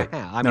Ham going to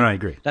have. I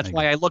agree. That's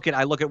why I look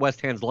at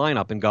West Ham's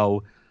lineup and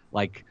go,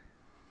 like,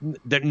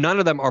 none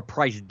of them are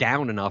priced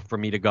down enough for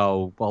me to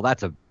go, well,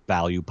 that's a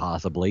value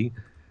possibly.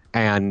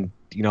 And,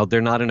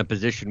 they're not in a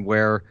position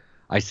where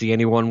I see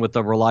anyone with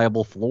a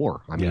reliable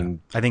floor. I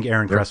mean, I think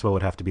Aaron Cresswell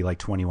would have to be like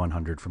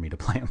 2,100 for me to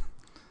play him.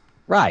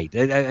 Right.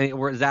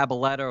 Or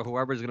Zabaleta or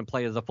whoever's going to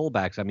play as a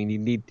fullbacks. I mean,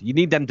 you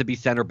need them to be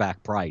center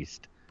back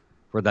priced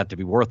for that to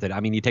be worth it. I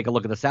mean, you take a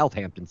look at the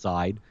Southampton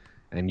side,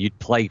 and you'd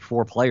play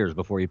 4 players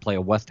before you play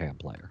a West Ham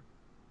player.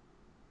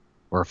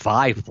 Or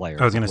 5 players.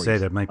 I was going to say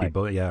that might be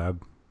both. Yeah.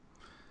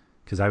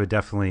 Because I would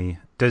definitely...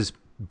 Does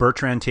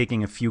Bertrand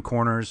taking a few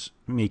corners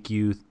make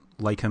you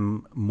like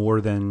him more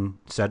than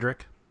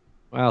Cedric?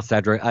 Well,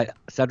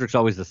 Cedric's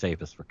always the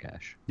safest for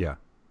cash. Yeah.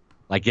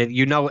 Like,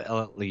 you know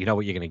what you're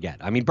going to get.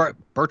 I mean,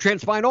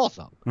 Bertrand's fine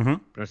also. Mm-hmm.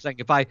 But I'm saying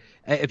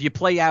if you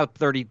play out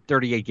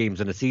 38 games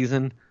in a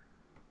season,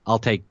 I'll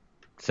take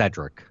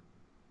Cedric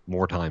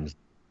more times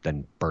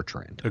than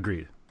Bertrand.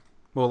 Agreed.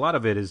 Well, a lot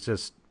of it is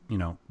just,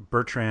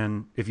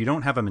 Bertrand, if you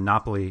don't have a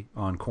monopoly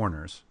on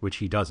corners, which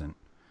he doesn't,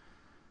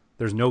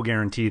 there's no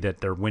guarantee that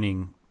they're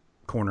winning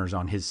corners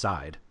on his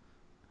side.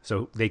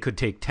 So they could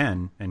take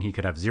 10 and he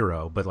could have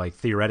 0, but like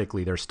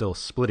theoretically they're still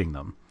splitting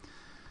them.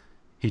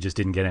 He just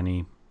didn't get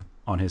any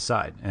on his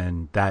side.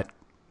 And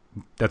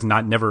that's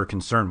never a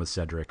concern with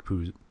Cedric,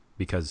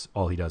 because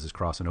all he does is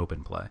cross and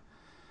open play.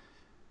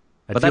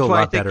 I'd feel a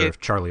lot better if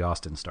Charlie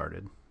Austin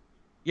started.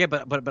 Yeah,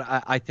 but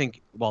I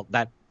think, well,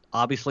 that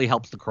obviously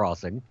helps the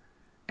crossing.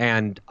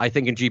 And I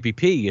think in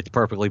GPP it's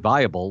perfectly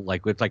viable.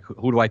 Like, it's like,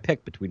 who do I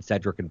pick between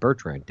Cedric and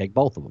Bertrand? Take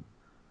both of them.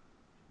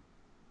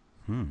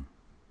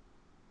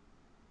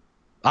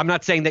 I'm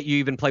not saying that you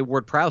even play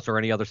Ward-Prowse or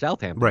any other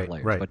Southampton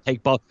players, but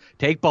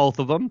take both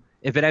of them.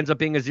 If it ends up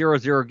being a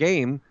 0-0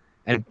 game,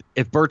 and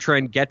if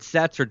Bertrand gets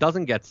sets or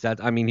doesn't get sets,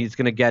 I mean, he's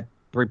going to get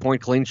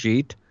 3-point clean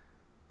sheet,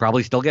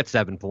 probably still get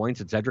 7 points,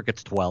 and Cedric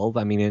gets 12.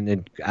 I mean,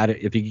 and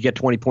if you can get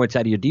 20 points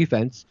out of your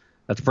defense,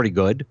 that's pretty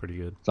good. Pretty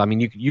good. So I mean,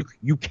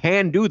 you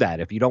can do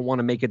that if you don't want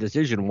to make a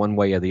decision one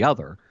way or the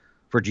other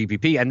for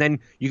GPP, and then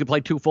you can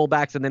play 2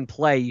 fullbacks and then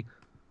play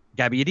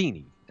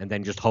Gabbiadini, and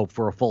then just hope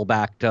for a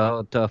fullback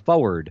to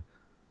forward.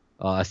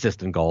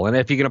 Assistant goal. And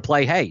if you're going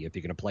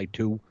to play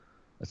 2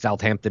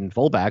 Southampton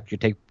fullbacks,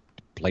 you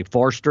play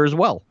Forster as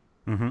well.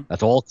 Mm-hmm.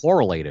 That's all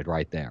correlated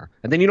right there.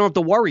 And then you don't have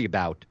to worry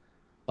about,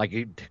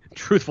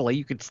 truthfully,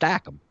 you could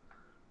stack them.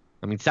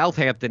 I mean,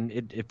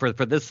 Southampton, for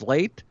this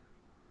slate,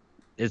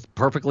 is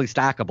perfectly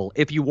stackable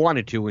if you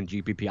wanted to in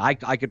GPP.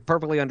 I could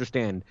perfectly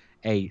understand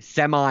a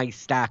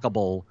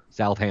semi-stackable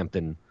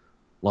Southampton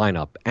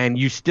lineup, and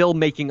you still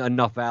making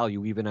enough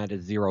value even at a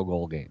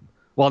 0-goal game.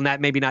 Well,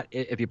 maybe not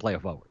if you play a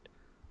forward.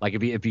 Like,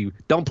 if you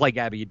don't play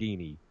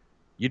Gabbiadini,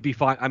 you'd be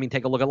fine. I mean,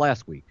 take a look at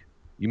last week.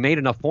 You made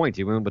enough points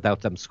even without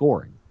them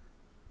scoring.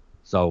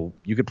 So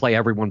you could play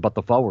everyone but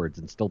the forwards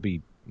and still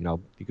be, you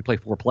could play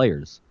 4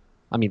 players.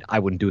 I mean, I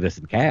wouldn't do this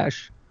in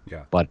cash.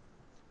 Yeah. But,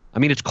 I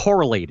mean, it's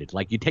correlated.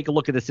 Like, you take a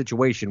look at a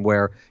situation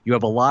where you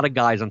have a lot of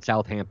guys on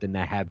Southampton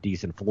that have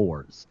decent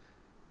floors.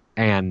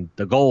 And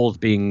the goals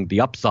being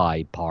the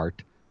upside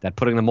part, that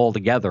putting them all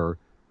together,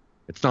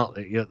 it's not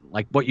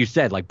like what you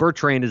said. Like,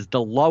 Bertrand is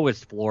the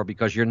lowest floor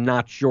because you're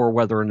not sure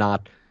whether or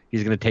not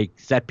he's going to take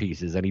set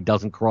pieces, and he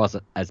doesn't cross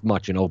as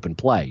much in open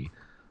play.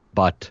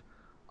 But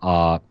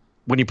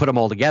when you put them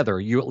all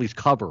together, you at least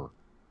cover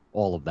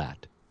all of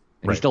that.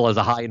 And he still has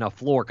a high enough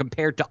floor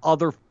compared to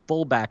other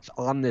fullbacks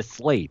on this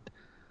slate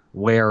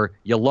where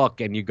you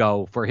look and you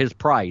go, for his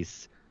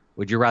price,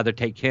 would you rather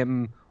take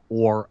him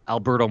or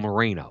Alberto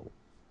Moreno?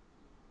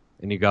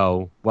 And you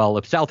go, well,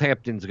 if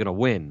Southampton's going to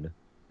win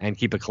and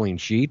keep a clean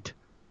sheet,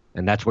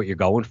 and that's what you're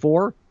going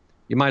for,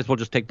 you might as well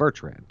just take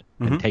Bertrand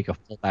and take a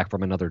fullback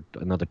from another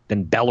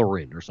than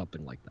Bellerin or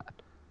something like that.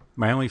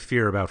 My only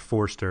fear about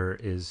Forster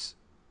is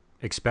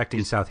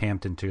expecting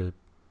Southampton to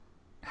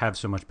have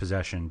so much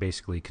possession,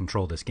 basically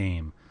control this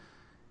game.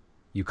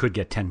 You could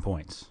get 10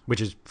 points,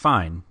 which is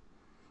fine,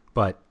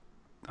 but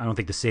I don't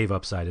think the save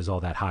upside is all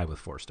that high with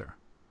Forster.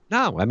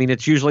 No, I mean,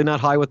 it's usually not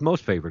high with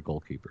most favorite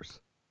goalkeepers.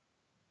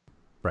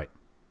 Right.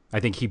 I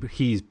think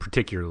he's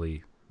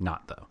particularly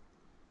not, though.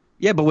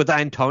 Yeah, but with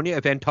Antonio,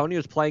 if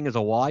Antonio's playing as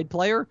a wide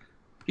player,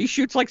 he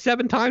shoots like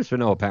 7 times for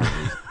no apparent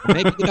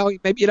reason.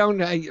 Maybe you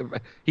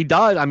don't. He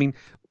does. I mean,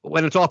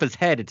 when it's off his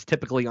head, it's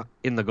typically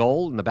in the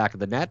goal, in the back of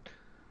the net.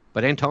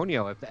 But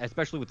Antonio,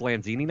 especially with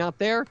Lanzini not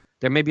there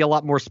may be a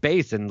lot more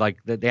space, and like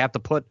they have to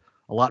put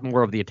a lot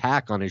more of the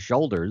attack on his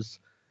shoulders.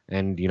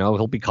 And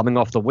he'll be coming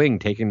off the wing,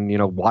 taking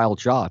wild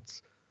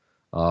shots.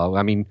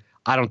 I mean,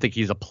 I don't think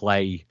he's a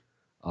play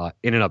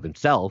in and of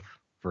himself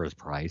for his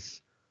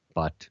price,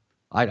 but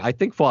I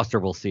think Foster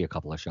will see a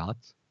couple of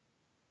shots.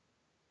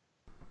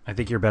 I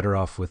think you're better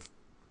off with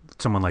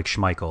someone like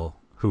Schmeichel,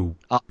 who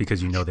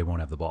because they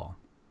won't have the ball.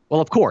 Well,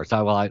 of course.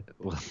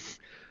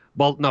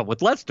 Well, no,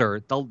 with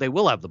Leicester, they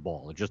will have the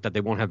ball. It's just that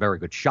they won't have very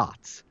good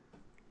shots.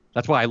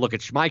 That's why I look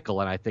at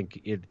Schmeichel, and I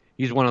think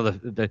he's one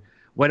of the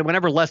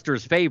whenever Leicester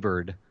is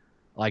favored,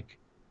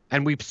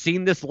 and we've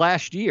seen this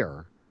last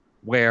year,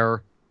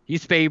 where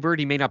he's favored.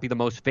 He may not be the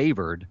most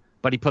favored,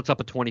 but he puts up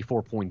a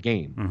 24-point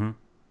game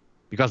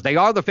because they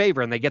are the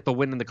favorite and they get the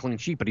win and the clean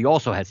sheet. But he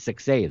also has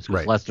 6 saves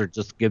because Leicester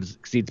just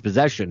exceeds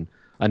possession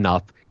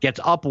enough, gets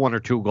up 1 or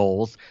 2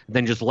 goals, and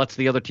then just lets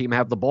the other team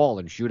have the ball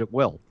and shoot at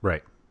will.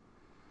 Right.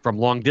 From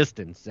long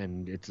distance,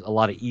 and it's a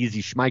lot of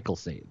easy Schmeichel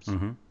saves.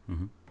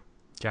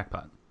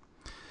 Jackpot.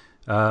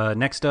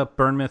 Next up,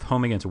 Bournemouth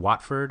home against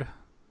Watford.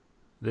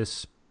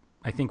 This,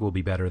 I think, will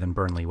be better than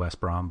Burnley West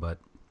Brom, but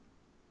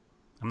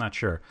I'm not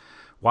sure.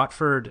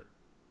 Watford,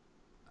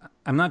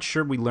 I'm not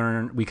sure we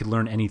could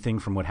learn anything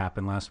from what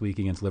happened last week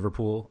against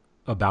Liverpool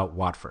about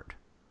Watford.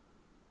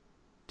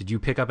 Did you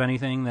pick up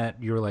anything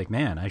that you were like,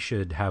 man, I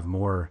should have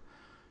more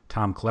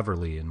Tom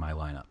Cleverley in my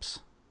lineups?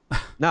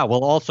 No,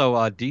 well, also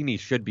Deeney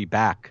should be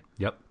back.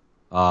 Yep.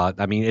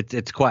 I mean,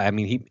 it's quite. I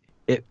mean,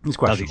 he's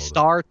questionable. Does he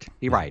start?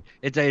 Right.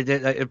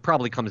 It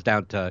probably comes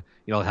down to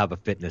have a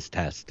fitness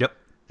test. Yep.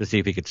 To see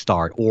if he could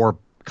start or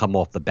come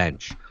off the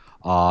bench.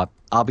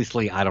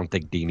 Obviously, I don't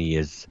think Deeney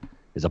is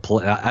a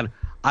play.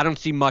 I don't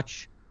see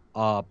much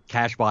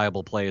cash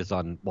viable players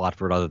on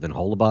Watford other than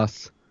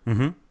Holebas.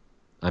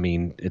 I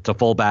mean, it's a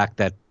fullback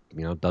that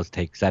does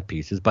take set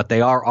pieces, but they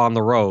are on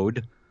the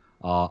road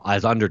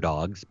as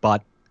underdogs.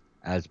 But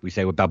as we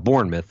say about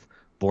Bournemouth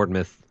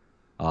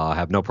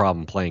have no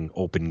problem playing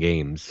open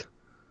games,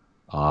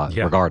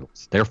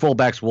 regardless. Their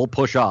fullbacks will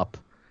push up,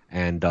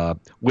 and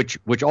which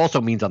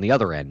also means on the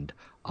other end,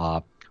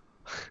 the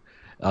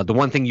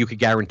one thing you could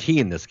guarantee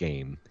in this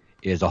game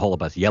is a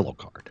Holebas yellow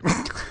card.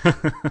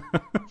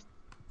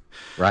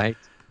 Right?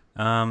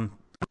 I don't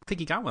think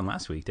he got one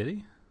last week, did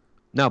he?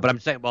 No, but I'm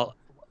saying, well,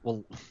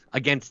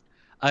 against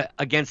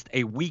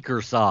a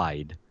weaker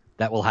side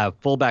that will have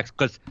fullbacks,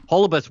 because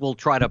Holebas will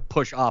try to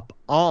push up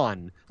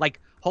on,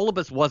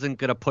 Holebas wasn't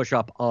going to push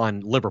up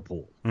on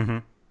Liverpool.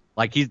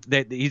 He's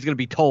going to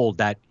be told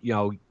that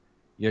you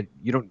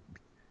don't.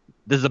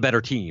 This is a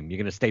better team. You're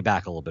going to stay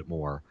back a little bit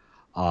more.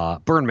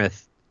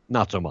 Bournemouth,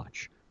 not so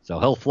much. So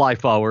he'll fly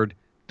forward,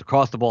 to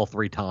cross the ball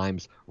 3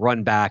 times,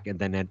 run back, and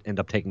then end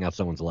up taking out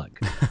someone's leg.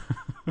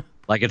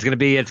 It's going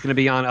to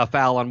be on a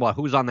foul on what?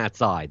 Who's on that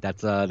side?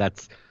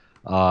 That's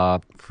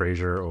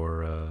Fraser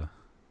or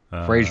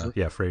Fraser.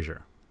 Yeah,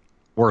 Fraser.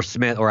 Or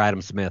Smith or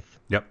Adam Smith.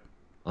 Yep.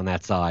 On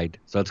that side.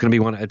 So it's going to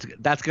be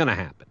that's going to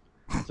happen.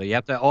 So you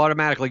have to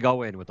automatically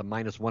go in with a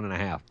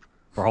 -1.5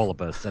 for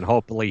Holebas, and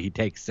hopefully he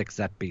takes 6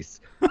 set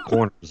piece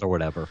corners or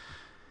whatever.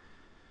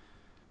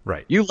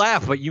 Right. You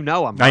laugh, but I'm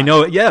not. I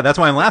know. Yeah, that's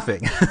why I'm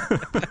laughing.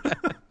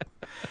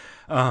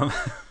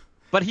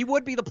 But he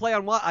would be the play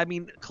on what? I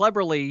mean,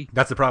 Cleverley.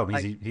 That's the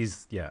problem.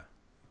 He's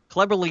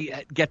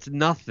Cleverley gets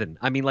nothing.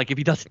 I mean, if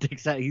he doesn't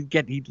take that,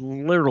 he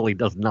literally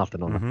does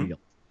nothing on the field.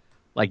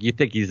 You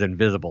think he's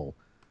invisible.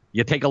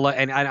 You take a look,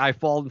 and I've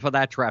fallen for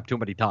that trap too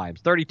many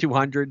times.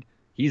 3,200.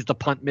 He's the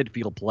punt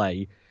midfield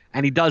play,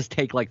 and he does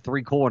take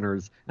 3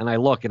 corners. And I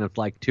look, and it's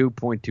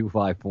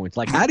 2.25 points.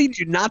 How did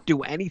you not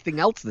do anything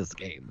else this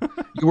game?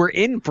 You were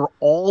in for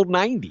all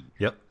 90.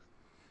 Yep.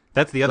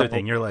 That's the other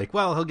thing. You're like,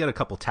 well, he'll get a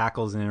couple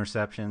tackles and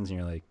interceptions, and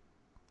you're like,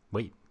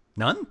 wait,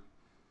 none?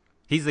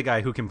 He's the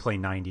guy who can play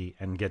 90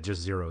 and get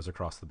just zeros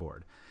across the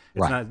board.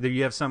 It's not.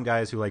 You have some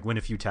guys who win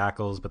a few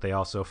tackles, but they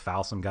also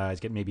foul some guys,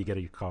 get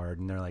a card,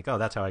 and they're like, oh,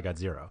 that's how I got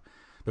 0.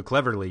 But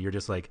Cleverly, you're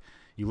just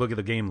you look at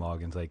the game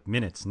log, and it's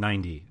minutes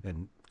 90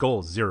 and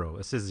goals 0,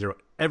 assists 0,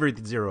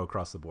 everything 0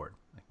 across the board.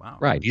 Wow.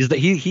 Right.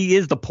 He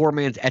is the poor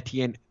man's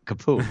Etienne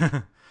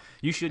Capoue.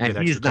 You should. And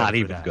get he's extra not credit for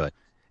even that. good.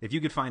 if you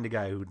could find a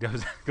guy who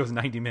goes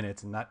 90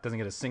 minutes and doesn't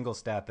get a single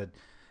stat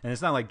and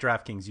it's not like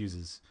DraftKings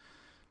uses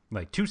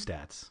like 2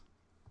 stats.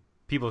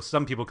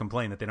 Some people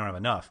complain that they don't have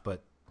enough,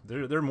 but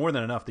they're more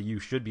than enough that you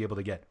should be able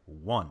to get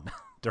 1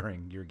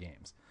 during your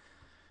games.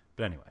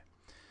 But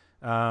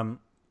anyway,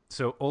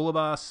 so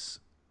Olabas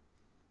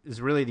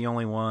is really the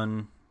only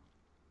one.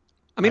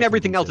 I mean,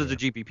 everything else is a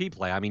GPP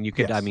play. I mean, you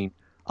could. Yes. I mean,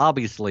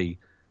 obviously,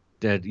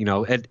 if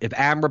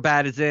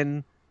Amrabat is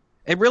in,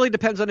 it really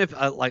depends on if,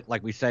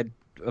 like we said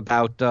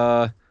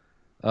about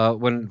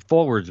when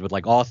forwards with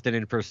like Austin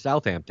in for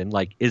Southampton.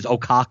 Like, is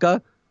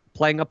Okaka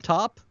playing up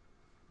top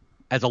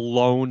as a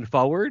lone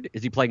forward?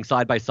 Is he playing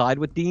side by side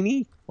with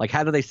Deeney? Like,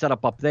 how do they set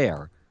up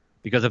there?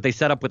 Because if they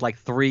set up with like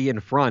 3 in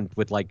front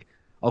with like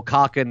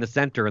Okaka in the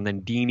center and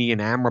then Deeney and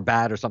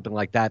Amrabat or something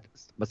like that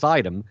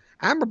beside him,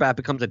 Amrabat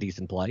becomes a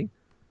decent play.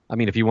 I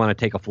mean, if you want to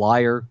take a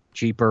flyer,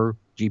 cheaper,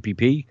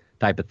 GPP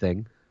type of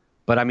thing.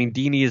 But, I mean,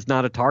 Deeney is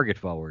not a target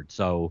forward.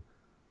 So,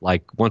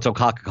 like, once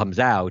Okaka comes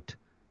out,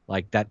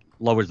 like, that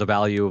lowers the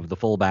value of the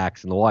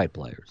fullbacks and the wide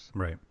players.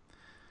 Right.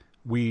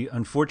 We,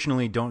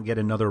 unfortunately, don't get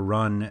another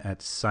run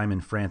at Simon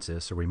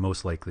Francis, or we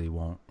most likely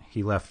won't.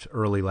 He left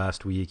early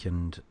last week,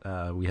 and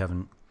we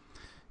haven't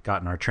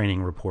gotten our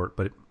training report.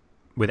 But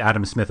with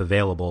Adam Smith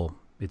available,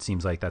 it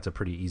seems like that's a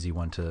pretty easy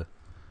one to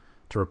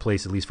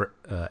replace, at least for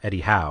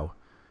Eddie Howe.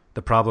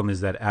 The problem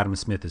is that Adam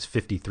Smith is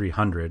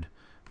 5,300,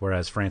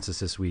 whereas Francis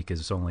this week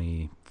is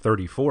only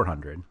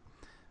 3,400.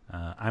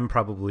 I'm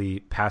probably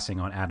passing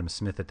on Adam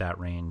Smith at that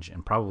range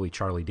and probably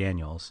Charlie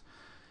Daniels.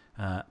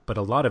 But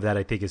a lot of that,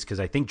 I think, is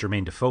because I think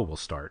Jermaine Defoe will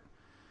start.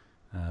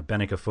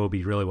 Benik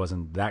Afobe really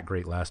wasn't that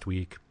great last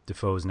week.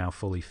 Defoe is now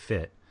fully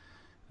fit.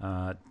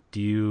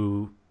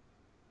 You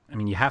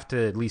have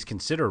to at least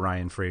consider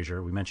Ryan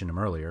Fraser. We mentioned him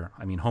earlier.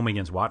 I mean, home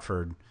against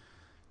Watford,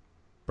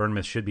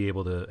 Bournemouth should be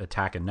able to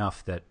attack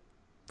enough that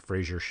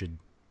Fraser should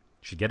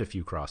get a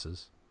few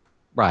crosses.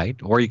 Right.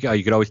 Or you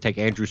could always take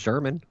Andrew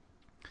Sermon.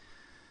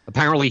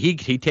 Apparently he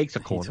takes a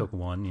corner. He took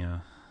one, yeah.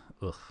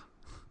 Ugh.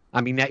 I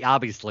mean,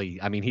 obviously,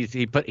 he's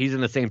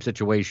in the same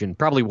situation,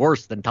 probably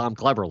worse than Tom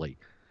Cleverley,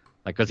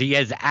 like, because he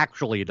is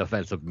actually a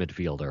defensive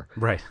midfielder,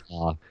 right?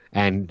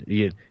 And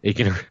he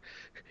can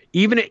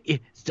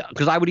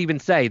because I would even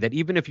say that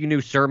even if you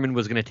knew Sermon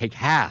was going to take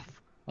half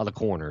of the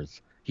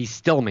corners, he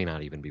still may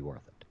not even be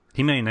worth it.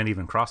 He may not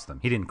even cross them.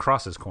 He didn't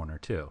cross his corner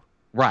too.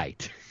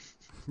 Right.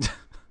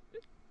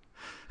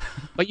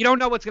 But you don't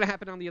know what's going to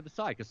happen on the other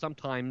side, because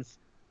sometimes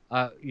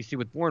you see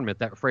with Bournemouth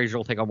that Fraser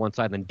will take on one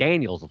side and then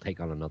Daniels will take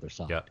on another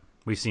side. Yeah,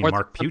 we've seen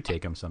Mark Pugh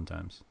take him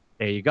sometimes.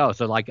 There you go.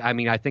 So,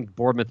 I think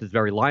Bournemouth is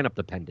very lineup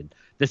dependent.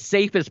 The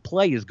safest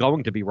play is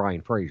going to be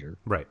Ryan Fraser.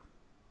 Right.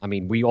 I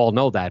mean, we all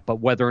know that,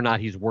 but whether or not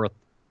he's worth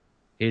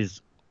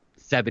his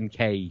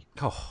 $7K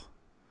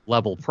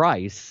level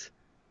price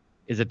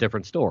is a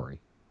different story.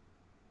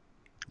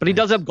 But he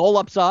does have goal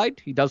upside.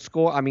 He does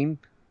score. I mean,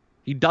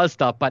 he does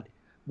stuff, but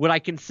would I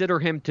consider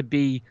him to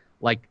be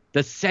like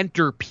the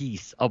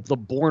centerpiece of the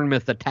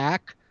Bournemouth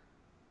attack?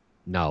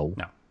 No.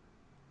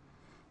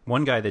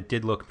 One guy that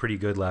did look pretty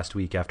good last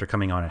week after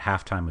coming on at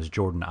halftime was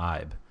Jordan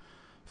Ibe.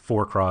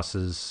 4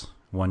 crosses,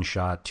 1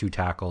 shot, 2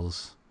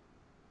 tackles,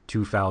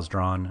 2 fouls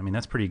drawn. I mean,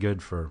 that's pretty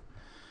good for,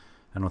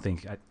 I don't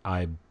think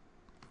Ibe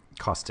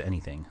costs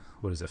anything.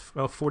 What is it?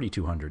 Well,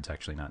 4,200 is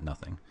actually not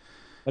nothing.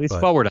 But he's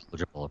forward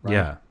eligible, right?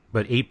 Yeah,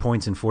 but 8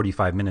 points in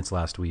 45 minutes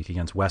last week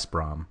against West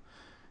Brom.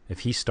 If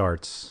he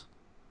starts,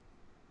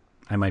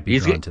 I might be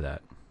drawn to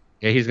that.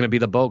 Yeah, he's going to be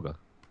the Boga.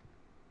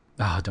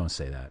 Oh, don't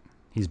say that.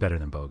 He's better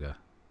than Boga.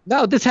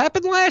 No, this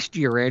happened last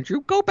year,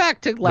 Andrew. Go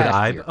back to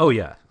last year. Oh,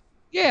 yeah.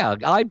 Yeah,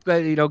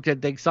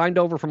 Ibe, they signed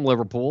over from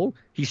Liverpool.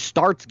 He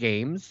starts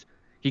games.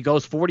 He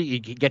goes 40. He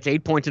gets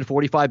 8 points in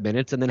 45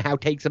 minutes, and then Howe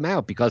takes him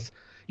out because,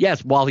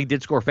 yes, while he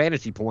did score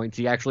fantasy points,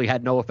 he actually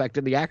had no effect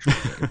in the actual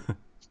game.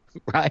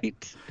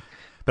 Right?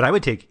 But I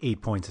would take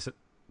 8 points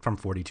from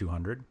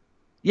 4,200.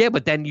 Yeah,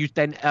 but then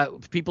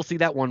people see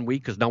that 1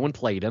 week because no one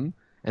played him,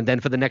 and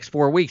then for the next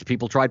 4 weeks,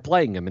 people tried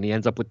playing him, and he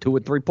ends up with 2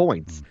 and 3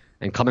 points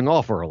and coming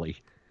off early.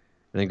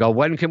 And they go,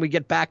 when can we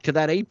get back to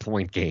that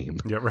 8-point game?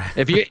 Yeah, right.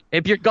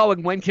 If you're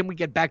going, when can we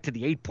get back to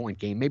the 8-point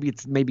game? Maybe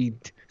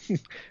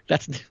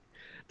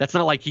that's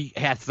not like he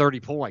had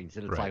 30 points,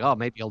 and it's like, oh,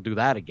 maybe he'll do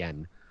that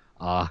again.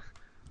 But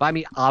I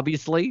mean,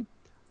 obviously,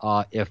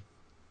 if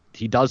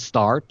he does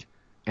start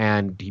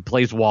and he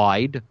plays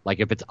wide, like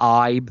if it's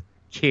Ibe,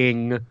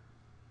 King,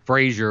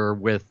 Fraser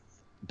with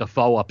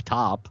Defoe up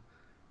top,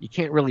 you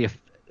can't really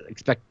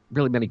expect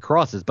really many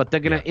crosses, but they're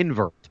going to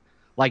invert.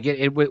 Like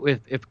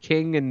if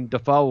King and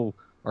Defoe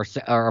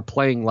are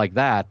playing like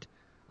that,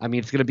 I mean,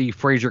 it's going to be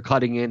Fraser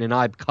cutting in and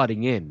Ibe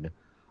cutting in.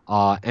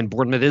 And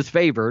Bournemouth is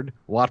favored.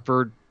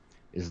 Watford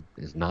is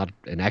not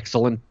an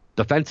excellent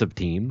defensive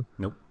team.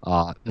 Nope.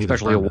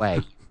 Especially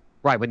away.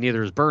 Right, but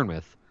neither is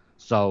Bournemouth.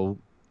 So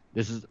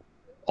this is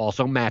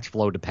also match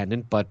flow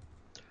dependent, but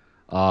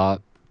I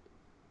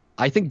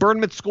think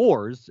Bournemouth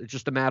scores. It's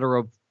just a matter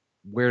of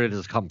where it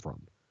has come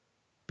from.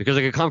 Because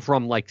it could come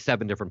from like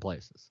 7 different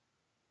places.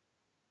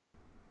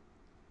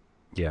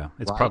 Yeah,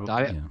 it's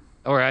probably.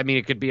 Or, I mean,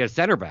 it could be a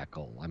center back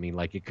goal. I mean,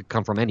 like, it could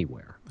come from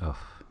anywhere. Ugh.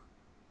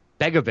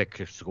 Begovic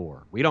could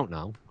score. We don't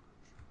know.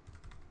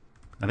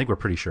 I think we're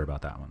pretty sure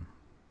about that one.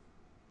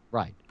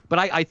 Right. But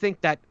I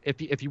think that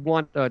if you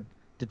want to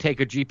take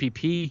a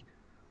GPP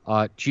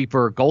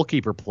cheaper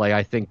goalkeeper play,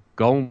 I think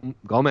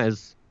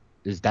Gomez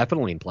is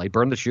definitely in play.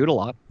 Burn the shoot a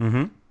lot.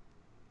 Mm-hmm.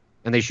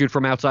 And they shoot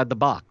from outside the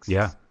box.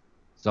 Yeah.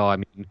 So, I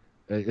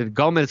mean,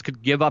 Gomez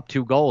could give up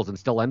 2 goals and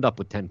still end up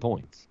with 10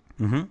 points.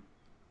 Mm-hmm.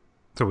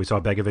 So we saw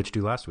Begovic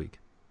do last week.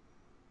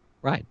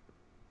 Right.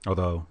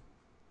 Although,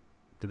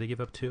 did they give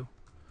up 2?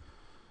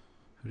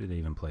 Who did they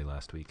even play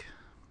last week?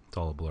 It's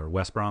all a blur.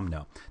 West Brom?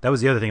 No. That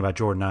was the other thing about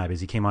Jordan Ibe, is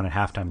he came on at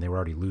halftime and they were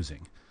already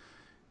losing.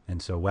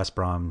 And so West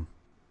Brom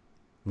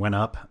went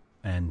up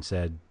and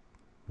said,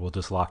 we'll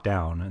just lock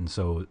down. And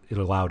so it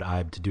allowed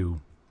Ibe to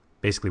do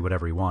basically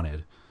whatever he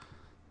wanted.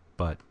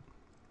 But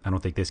I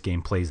don't think this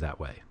game plays that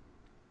way.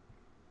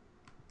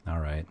 All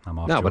right, I'm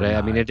off. No, but Jordan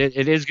I mean, Ibe.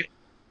 it is.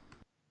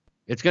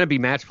 It's going to be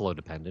match flow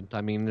dependent.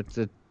 I mean, it's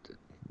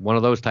one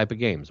of those type of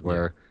games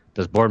where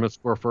does Bournemouth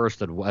score first?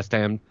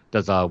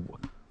 Does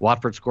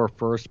Watford score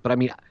first? But I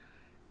mean,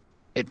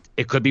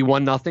 it could be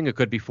 1-0. It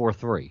could be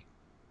 4-3.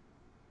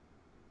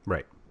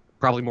 Right.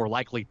 Probably more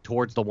likely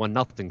towards the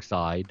 1-0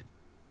 side.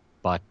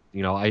 But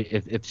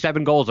if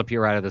 7 goals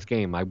appear out of this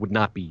game, I would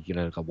not be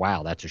go,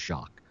 wow, that's a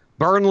shock.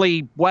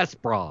 Burnley, West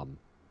Brom,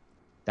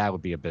 that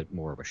would be a bit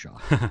more of a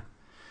shock.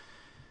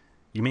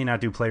 You may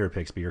not do player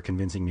picks, but you're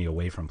convincing me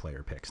away from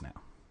player picks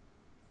now.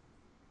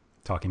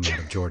 Talking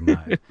about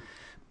Jordan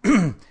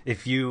Ibe.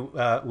 If you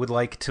would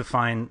like to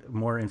find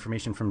more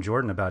information from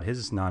Jordan about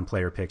his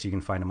non-player picks, you can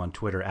find him on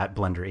Twitter at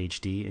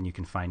BlenderHD, and you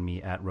can find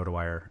me at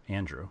RotoWire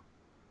Andrew.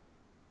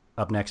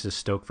 Up next is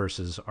Stoke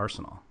versus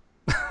Arsenal.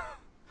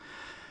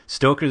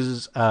 Stoke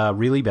is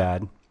really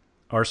bad.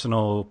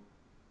 Arsenal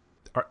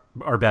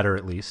are better,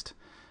 at least.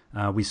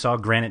 We saw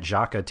Granit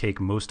Xhaka take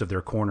most of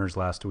their corners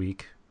last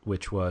week,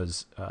 which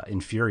was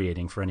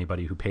infuriating for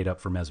anybody who paid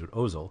up for Mesut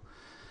Ozil.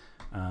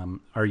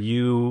 Are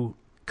you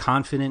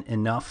confident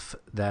enough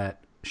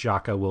that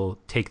Xhaka will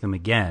take them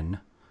again,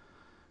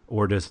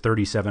 or does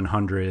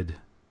 3,700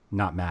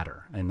 not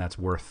matter, and that's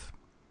worth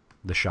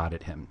the shot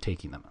at him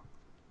taking them?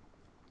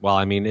 Well,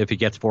 I mean, if he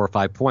gets 4 or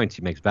 5 points,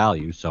 he makes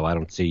value, so I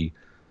don't see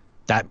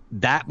that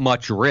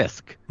much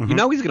risk.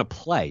 Mm-hmm. He's going to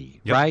play,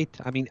 right?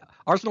 I mean,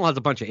 Arsenal has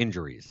a bunch of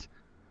injuries.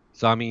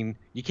 So, I mean,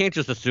 you can't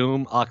just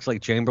assume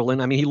Oxlade-Chamberlain.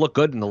 I mean, he looked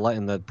good in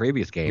the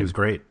previous game. He was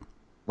great.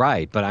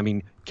 Right, but I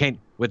mean,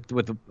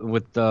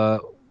 with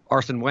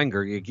Arsene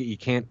Wenger, you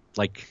can't,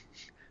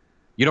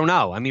 you don't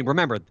know. I mean,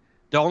 remember,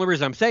 the only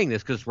reason I'm saying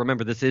this, because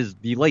remember, this is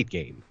the late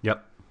game.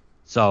 Yep.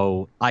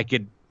 So I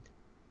could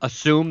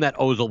assume that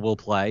Ozil will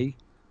play.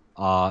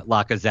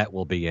 Lacazette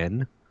will be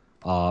in.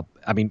 I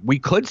mean, we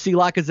could see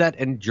Lacazette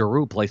and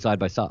Giroud play side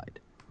by side.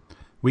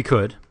 We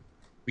could.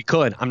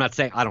 I'm not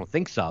saying I don't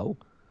think so.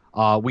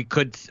 We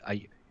could.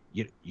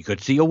 You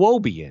could see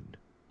Iwobi in.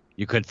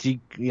 You could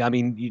see. I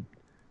mean, you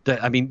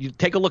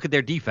take a look at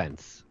their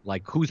defense.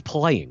 Like, who's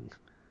playing?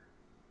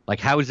 Like,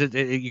 how is it?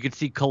 You could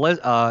see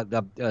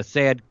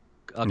Sead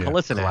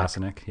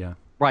Kolasinac, yeah.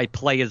 Right,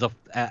 play as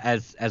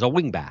a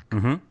wing back.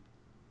 Mm-hmm.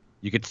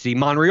 You could see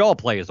Monreal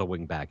play as a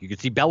wing back. You could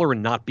see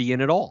Bellerin not be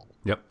in at all.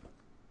 Yep.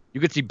 You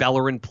could see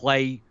Bellerin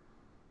play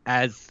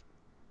as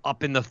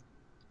up in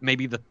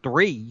maybe the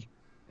 3,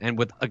 and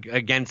with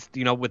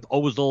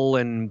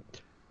Ozil and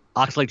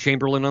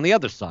Oxlade-Chamberlain on the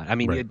other side. I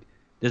mean, right.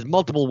 There's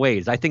multiple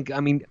ways. I think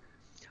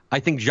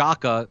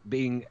Xhaka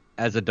being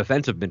as a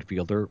defensive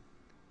midfielder,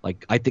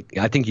 I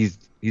think he's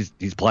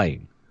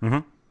playing. Mm-hmm.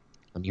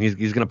 I mean,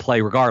 he's going to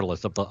play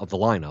regardless of the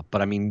lineup.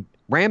 But I mean,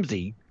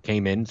 Ramsey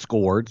came in,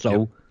 scored,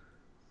 so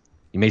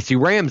you may see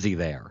Ramsey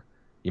there.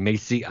 You may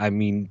see. I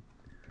mean,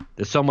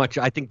 there's so much.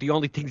 I think the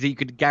only things that you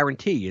could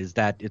guarantee is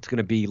that it's going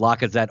to be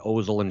Lacazette,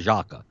 Ozil, and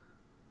Xhaka.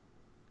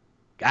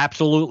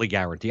 Absolutely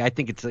guarantee. I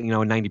think it's a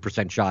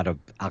 90% shot of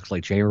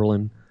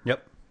Oxlade-Chamberlain.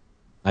 Yep.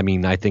 I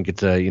mean, I think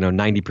it's a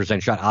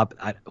 90% shot.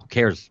 Who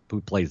cares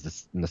who plays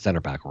this in the center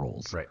back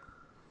roles? Right.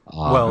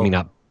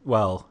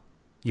 Well,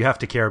 you have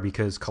to care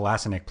because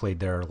Kolasinac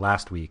played there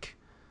last week,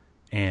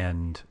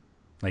 and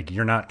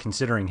you're not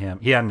considering him.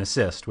 He had an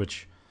assist,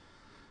 which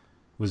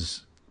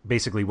was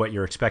basically what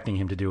you're expecting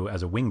him to do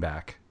as a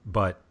wingback.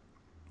 But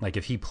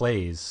if he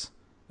plays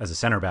as a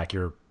center back,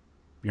 you're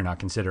not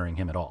considering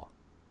him at all.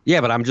 Yeah,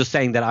 but I'm just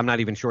saying that I'm not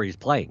even sure he's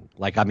playing.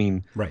 Right.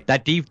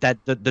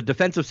 The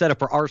defensive setup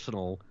for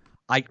Arsenal,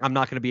 I'm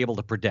not going to be able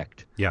to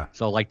predict. Yeah.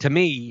 So to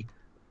me,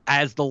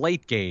 as the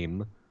late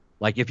game,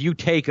 if you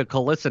take a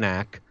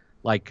Kolasinac,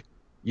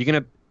 you're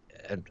going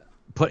to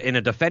put in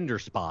a defender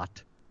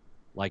spot.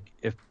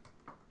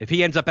 If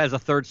he ends up as a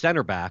third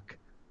center back,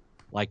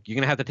 you're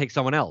going to have to take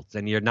someone else,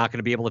 and you're not going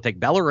to be able to take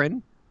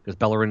Bellerin because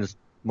Bellerin is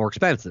more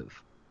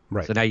expensive.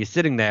 Right. So now you're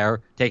sitting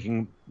there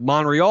taking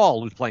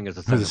Monreal, who's playing as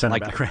a center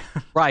back.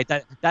 Right.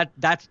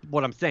 That's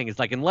what I'm saying. It's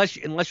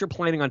unless you're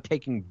planning on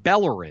taking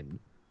Bellerin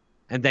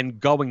and then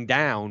going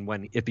down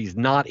if he's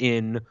not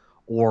in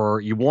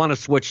or you want to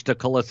switch to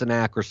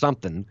Kolasinac or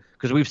something,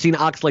 because we've seen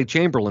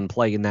Oxlade-Chamberlain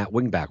play in that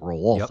wingback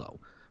role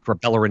also, for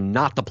Bellerin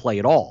not to play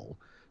at all.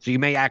 So you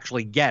may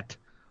actually get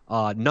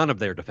none of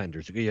their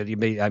defenders. You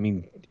may, I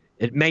mean,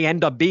 it may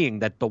end up being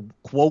that the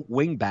quote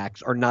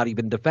wingbacks are not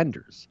even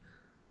defenders.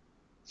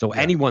 So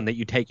anyone that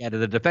you take out of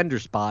the defender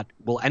spot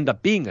will end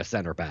up being a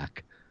center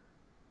back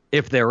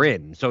if they're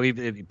in. So if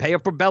you pay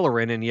up for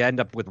Bellerin and you end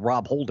up with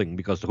Rob Holding,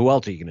 because who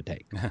else are you going to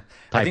take?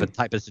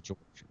 Type of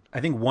situation. I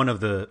think one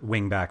of the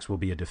wing backs will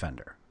be a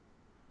defender.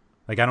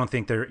 Like, I don't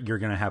think you're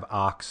going to have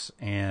Ox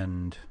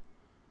and,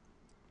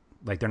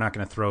 like, they're not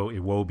going to throw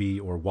Iwobi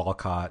or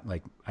Walcott.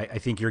 Like, I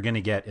think you're going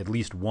to get at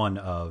least one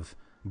of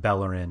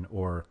Bellerin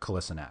or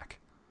Kolasinac.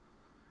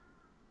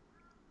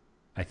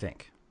 I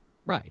think.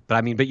 Right.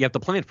 But you have to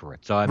plan for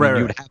it. So I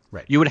mean,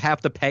 you would have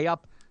to pay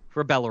up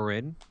for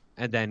Bellerin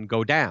and then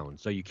go down.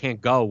 So you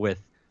can't go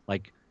with,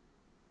 like,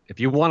 if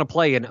you want to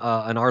play an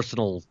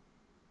Arsenal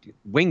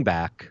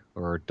wingback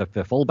or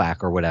the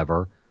fullback or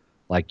whatever,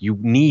 like, you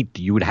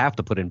would have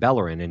to put in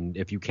Bellerin. And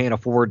if you can't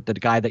afford the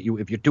guy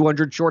if you're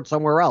 200 short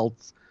somewhere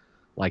else,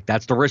 like,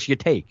 that's the risk you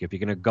take. If you're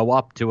going to go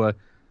up to a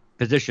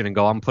position and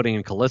go, I'm putting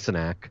in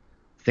Kolasinac,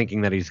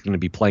 thinking that he's going to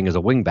be playing as a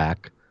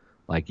wingback,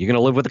 like, you're going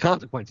to live with the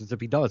consequences if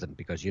he doesn't,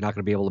 because you're not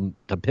going to be able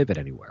to pivot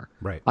anywhere.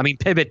 Right. I mean,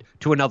 pivot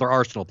to another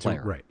Arsenal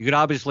player. Right. You could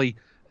obviously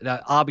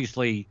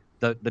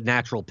the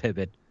natural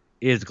pivot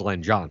is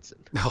Glenn Johnson.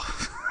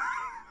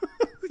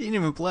 He didn't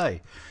even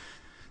play.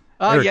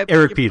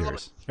 Eric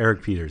Peters.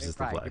 Eric Peters is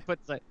the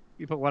play.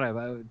 You put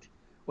whatever.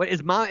 What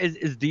is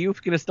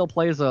Diouf going to still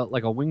play as a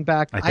wing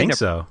back? I think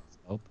so.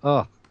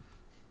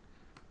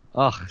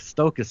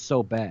 Stoke is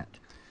so bad.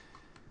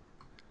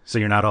 So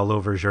you're not all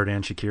over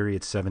Xherdan Shaqiri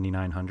at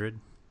 7,900?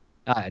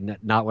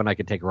 Not when I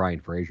could take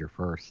Ryan Fraser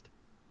first.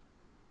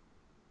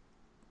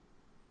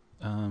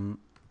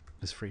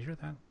 Is Fraser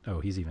that? Oh,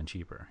 he's even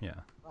cheaper. Yeah.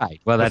 Right.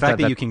 Well, the fact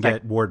that you can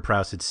get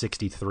Ward-Prowse at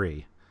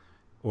 63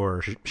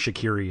 or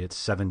Shaqiri at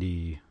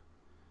 72.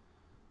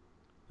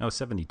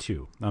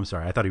 I'm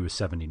sorry. I thought he was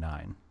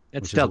 79.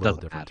 It still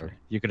doesn't matter.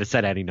 You could have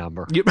said any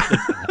number. Yep.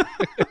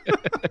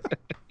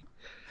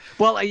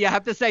 Well, you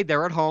have to say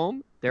they're at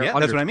home. That's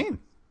what I mean.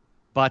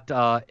 But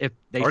if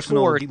they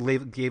Arsenal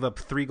gave up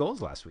 3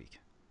 goals last week.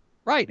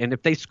 Right, and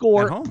if they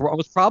score,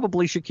 most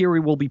probably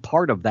Shaqiri will be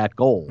part of that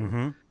goal.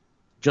 Mm-hmm.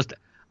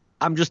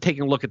 I'm just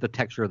taking a look at the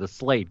texture of the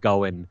slate,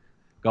 going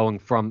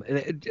from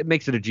it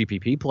makes it a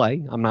GPP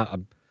play.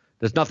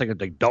 There's nothing that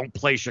they don't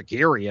play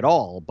Shaqiri at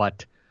all,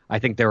 but I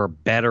think there are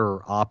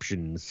better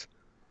options.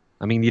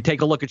 I mean, you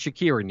take a look at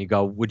Shaqiri and you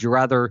go, would you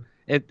rather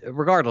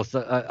regardless?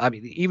 I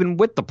mean, even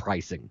with the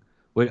pricing,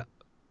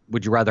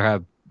 would you rather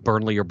have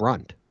Burnley or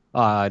Brunt?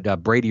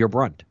 Brady or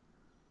Brunt?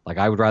 Like,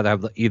 I would rather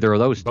have either of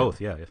those two.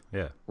 Both, yeah.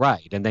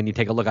 Right, and then you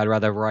take a look, I'd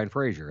rather have Ryan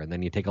Fraser, and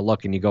then you take a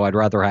look and you go, I'd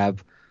rather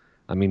have,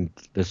 I mean,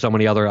 there's so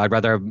many other, I'd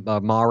rather have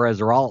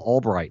Mahrez or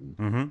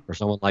Albrighton or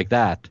someone like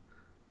that,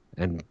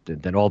 and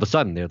then all of a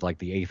sudden they're like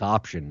the 8th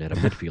option at a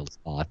midfield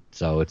spot.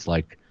 So it's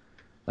like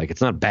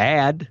it's not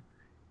bad,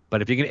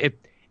 but if you're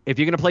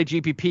gonna play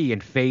GPP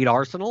and fade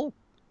Arsenal,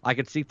 I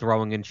could see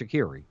throwing in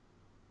Shaqiri.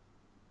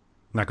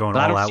 Not going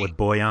all out with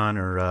Boyan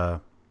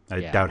or I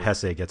doubt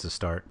Hesse gets a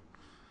start.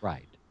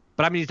 Right.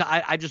 But I mean,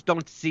 I just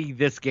don't see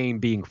this game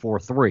being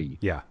 4-3.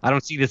 Yeah. I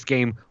don't see this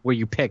game where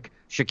you pick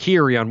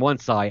Shaqiri on one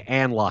side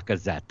and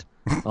Lacazette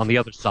on the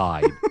other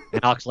side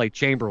and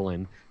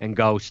Oxlade-Chamberlain and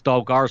go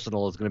Stoke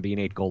Arsenal is going to be an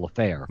 8-goal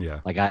affair.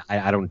 Yeah. Like,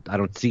 I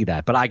don't see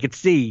that. But I could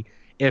see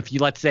if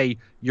let's say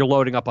you're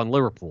loading up on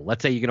Liverpool.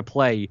 Let's say you're going to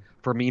play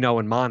Firmino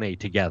and Mane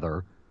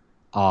together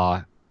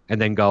and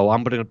then go,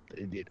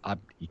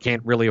 you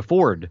can't really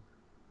afford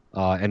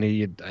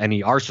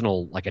any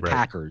Arsenal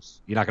attackers.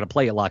 Right. You're not going to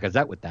play at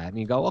Lacazette with that, and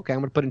you go, okay, I'm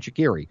going to put in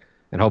Shaqiri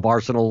and hope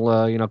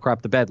Arsenal,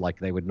 crap the bed like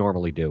they would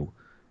normally do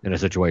in a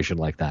situation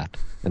like that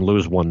and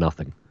lose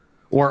 1-0,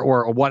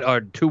 or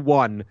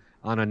 2-1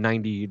 on a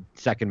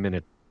 92nd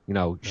minute,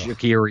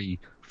 Shaqiri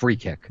free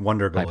kick,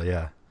 wonder goal,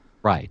 yeah,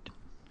 right.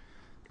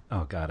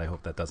 Oh God, I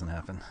hope that doesn't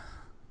happen.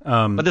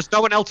 But there's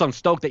no one else on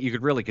Stoke that you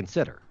could really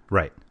consider,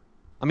 right?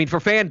 I mean, for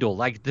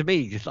FanDuel, to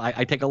me,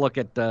 I take a look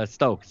at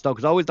Stoke. Stoke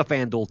is always the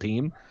FanDuel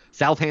team.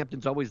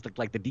 Southampton's always the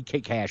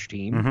DK Cash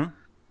team.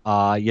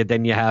 Mm-hmm.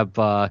 Then you have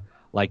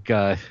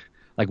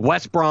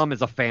West Brom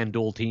is a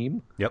FanDuel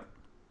team. Yep.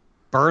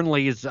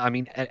 Burnley is,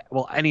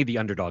 any of the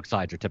underdog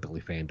sides are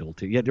typically FanDuel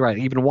too. Yeah, right.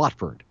 Even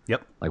Watford.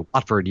 Yep. Like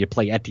Watford, you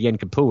play Etienne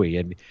Capoue,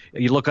 and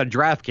you look on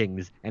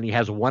DraftKings, and he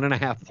has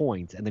 1.5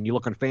 points, and then you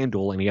look on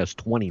FanDuel, and he has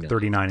 29.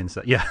 39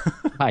 instead. Yeah.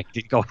 Right.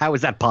 You go, how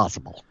is that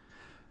possible?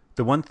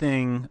 The one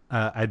thing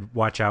I'd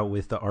watch out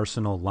with the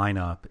Arsenal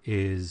lineup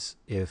is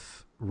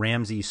if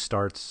Ramsey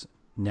starts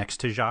next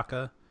to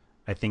Xhaka,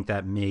 I think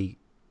that may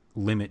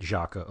limit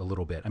Xhaka a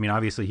little bit. I mean,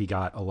 obviously he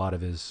got a lot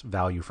of his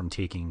value from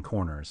taking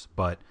corners,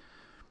 but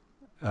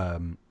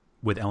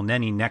with El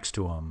Neni next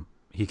to him,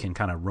 he can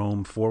kind of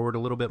roam forward a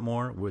little bit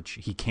more, which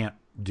he can't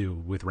do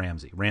with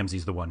Ramsey.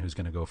 Ramsey's the one who's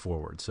going to go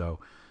forward. So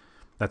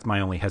that's my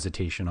only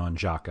hesitation on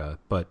Xhaka.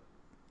 But,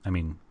 I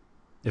mean,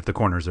 if the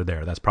corners are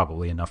there, that's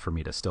probably enough for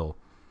me to still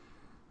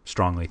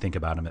strongly think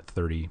about him at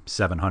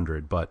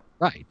 3,700, but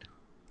Right.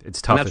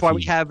 it's tough. And that's why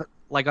we have,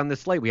 like on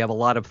this slate, we have a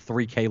lot of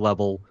 3K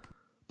level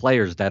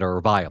players that are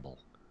viable.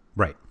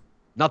 Right.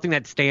 Nothing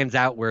that stands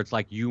out where it's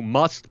like you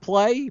must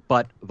play,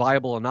 but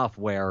viable enough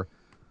where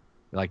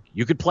like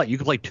you could play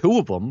two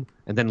of them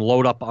and then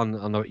load up on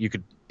the you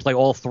could play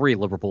all three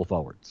Liverpool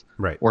forwards.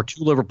 Right. Or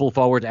two Liverpool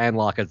forwards and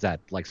Lacazette,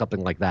 like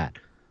something like that.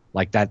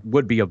 Like that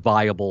would be a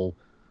viable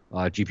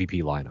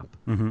GPP lineup.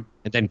 Mm-hmm.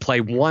 And then play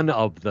one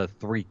of the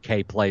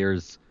 3K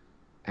players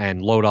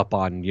and load up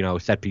on,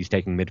 set piece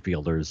taking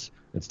midfielders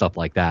and stuff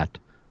like that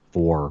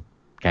for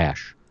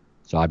cash.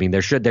 So I mean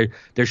there should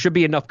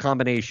be enough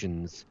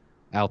combinations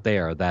out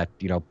there that,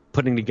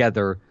 putting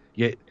together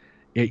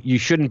you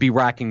shouldn't be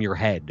racking your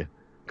head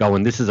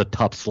going, this is a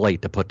tough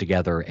slate to put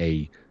together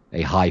a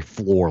high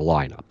floor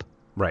lineup.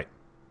 Right.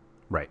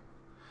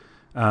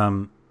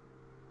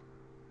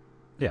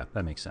 Yeah,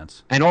 that makes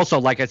sense. And also,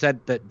 like I said,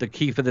 the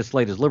key for this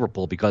slate is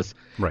Liverpool, because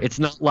it's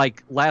not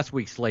like last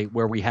week's slate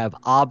where we have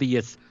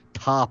obvious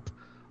top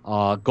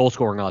goal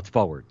scoring odds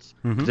forwards.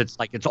 Mm-hmm.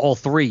 It's all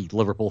three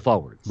Liverpool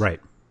forwards.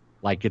 Right.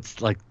 Like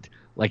it's like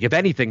if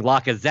anything,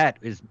 Lacazette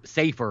is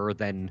safer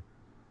than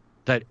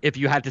that. If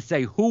you had to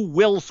say who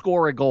will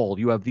score a goal,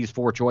 you have these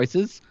four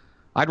choices.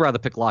 I'd rather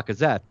pick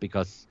Lacazette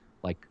because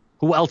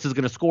who else is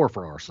going to score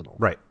for Arsenal?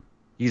 Right.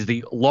 He's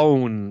the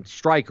lone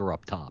striker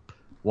up top.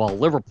 While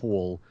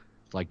Liverpool,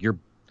 you're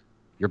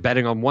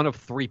betting on one of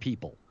three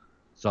people.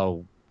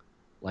 So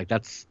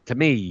that's, to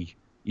me,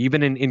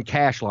 even in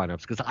cash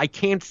lineups, because I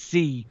can't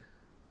see,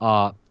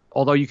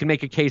 although you can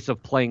make a case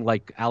of playing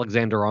like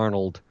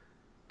Alexander-Arnold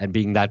and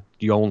being that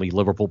the only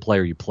Liverpool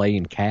player you play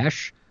in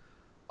cash,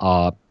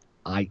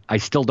 I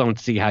still don't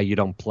see how you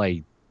don't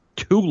play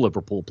two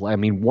Liverpool play. I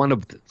mean,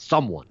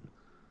 someone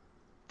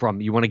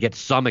you want to get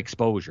some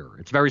exposure.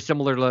 It's very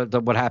similar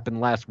to what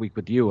happened last week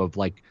with you of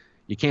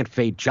you can't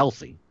fade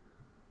Chelsea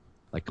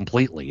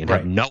completely and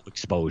have no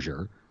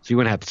exposure. So you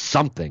want to have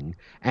something.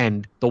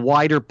 And the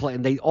wider play,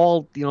 and they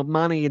all,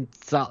 Mane and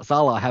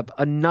Salah have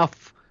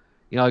enough,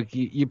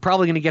 you're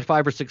probably going to get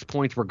 5 or 6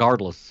 points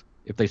regardless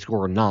if they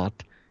score or not.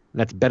 And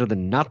that's better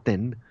than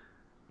nothing.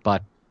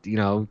 But,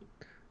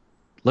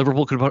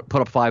 Liverpool could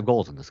put up 5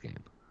 goals in this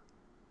game.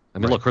 I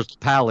mean, look, Crystal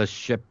Palace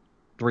shipped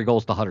 3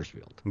 goals to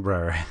Huddersfield.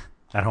 Right.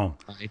 At home.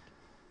 Right.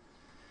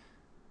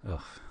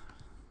 Ugh.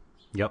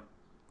 Yep.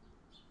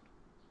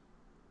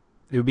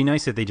 It would be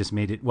nice if they just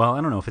made it. Well,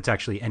 I don't know if it's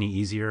actually any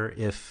easier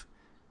if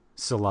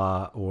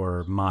Salah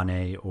or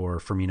Mane or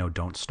Firmino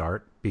don't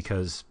start,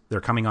 because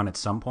they're coming on at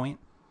some point.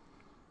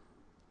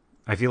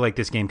 I feel like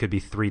this game could be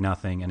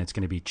 3-0, and it's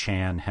going to be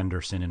Chan,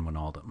 Henderson, and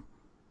Wijnaldum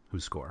who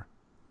score.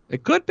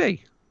 It could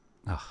be.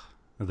 Ugh,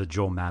 the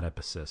Joel Matip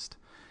assist.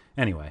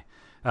 Anyway,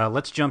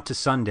 let's jump to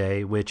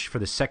Sunday, which for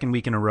the second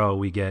week in a row,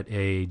 we get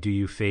a do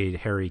you fade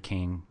Harry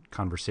Kane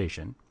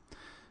conversation.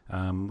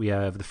 We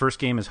have the first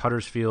game is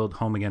Huddersfield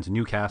home against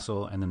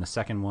Newcastle, and then the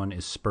second one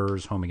is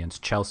Spurs home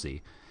against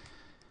Chelsea.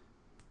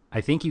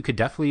 I think you could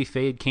definitely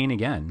fade Kane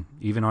again,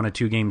 even on a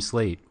 2-game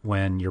slate,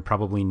 when you're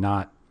probably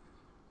not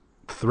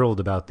thrilled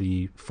about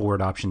the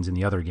forward options in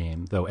the other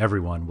game, though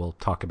everyone will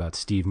talk about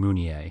Steve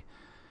Mounier,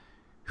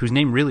 whose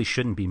name really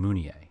shouldn't be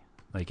Mounier.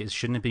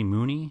 Shouldn't it be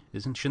Mooney?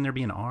 Shouldn't there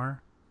be an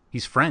R?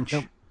 He's French.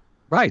 No.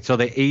 Right, so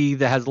the E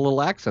that has a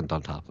little accent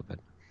on top of it.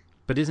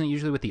 But isn't it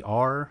usually with the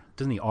R?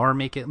 Doesn't the R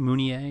make it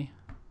Mounier?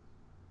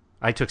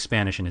 I took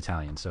Spanish and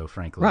Italian, so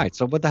frankly. Right,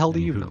 so what the hell do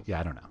you know? Yeah,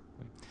 I don't know.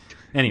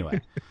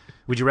 Anyway,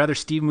 would you rather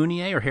Steve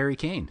Mounier or Harry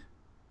Kane?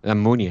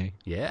 Mounier.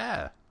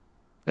 Yeah.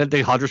 And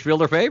the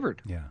Huddersfield are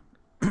favored. Yeah.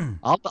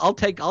 I'll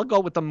go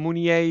with the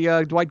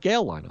Mounier Dwight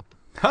Gale lineup.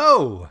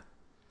 Oh.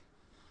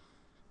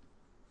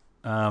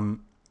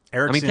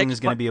 Ericsson is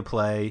going to be a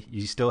play.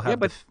 You still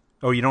have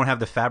you don't have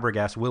the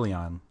Fabregas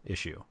Willian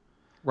issue.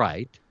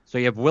 Right. So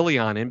you have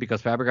Willian in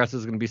because Fabregas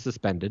is going to be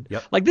suspended.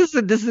 Yep. This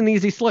is an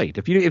easy slate.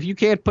 If you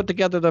can't put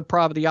together the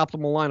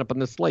optimal lineup on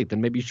this slate,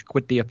 then maybe you should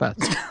quit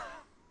DFS.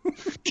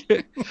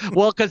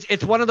 Well, because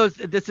it's one of those.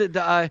 This is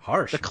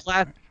harsh.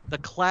 The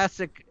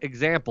classic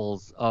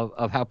examples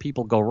of how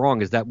people go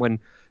wrong is that when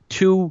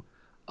two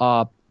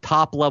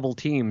top level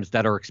teams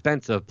that are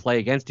expensive play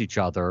against each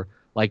other,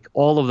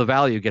 all of the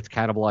value gets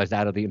cannibalized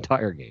out of the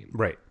entire game.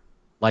 Right.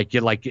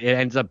 It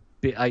ends up.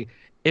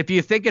 If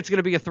you think it's going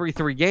to be a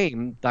 3-3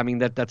 game, I mean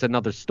that's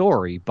another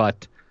story.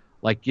 But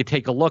you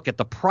take a look at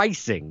the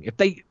pricing. If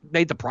they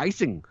made the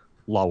pricing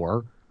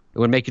lower, it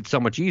would make it so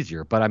much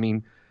easier. But I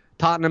mean,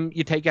 Tottenham,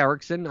 you take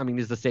Ericsson. I mean,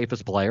 he's the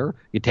safest player.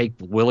 You take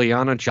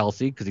Willian on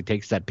Chelsea because he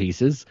takes set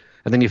pieces,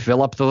 and then you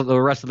fill up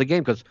the rest of the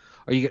game. Because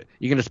are you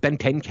going to spend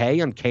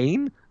 10K on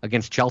Kane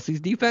against Chelsea's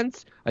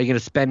defense? Are you going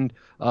to spend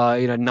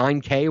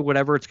 9K or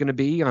whatever it's going to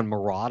be on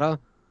Morata?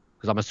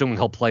 Because I'm assuming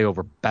he'll play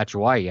over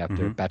Batshuayi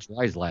after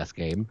Batshuayi's last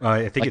game.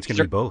 I think it's going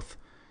to be both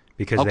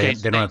because they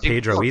don't have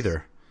Pedro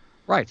either.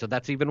 Right, so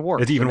that's even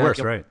worse. It's even worse,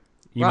 right?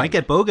 You might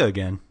get Boga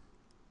again.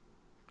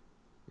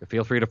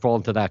 Feel free to fall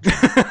into that.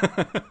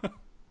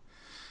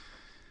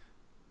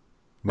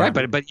 Right,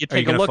 but you take a look. Are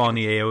you going to fall in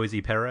the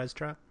Aozi Perez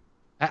trap?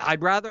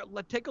 I'd rather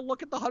take a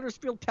look at the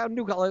Huddersfield Town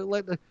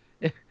Newcastle.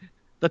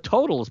 the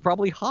total is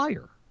probably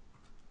higher.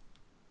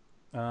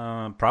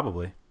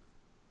 Probably.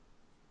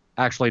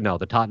 Actually, no.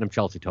 The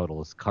Tottenham-Chelsea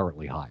total is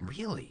currently higher.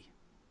 Really?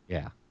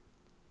 Yeah.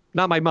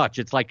 Not by much.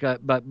 It's like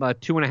but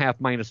 2.5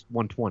 minus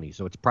 120,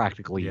 so it's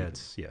practically even.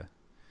 Yeah.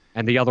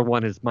 And the other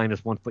one is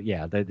minus 1 foot.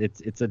 Yeah,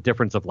 it's a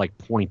difference of like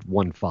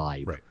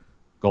 0.15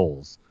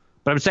 goals.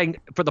 But I'm saying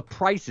for the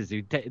prices,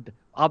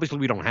 obviously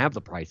we don't have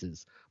the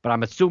prices, but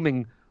I'm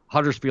assuming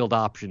Huddersfield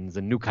options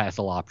and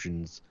Newcastle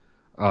options.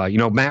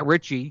 Matt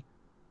Ritchie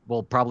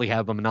will probably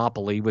have a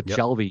monopoly with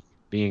Shelby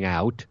being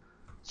out.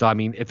 So, I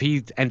mean, if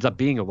he ends up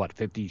being at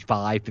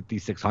 55,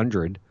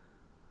 5,600,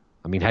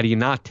 I mean, how do you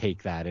not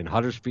take that? And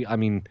Huddersfield, I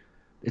mean,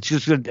 it's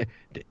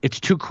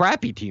two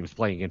crappy teams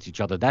playing against each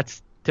other.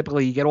 That's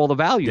typically you get all the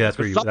value. Yeah,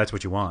 that's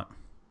what you want.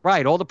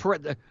 Right.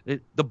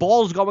 The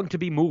ball's going to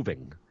be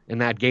moving in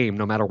that game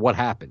no matter what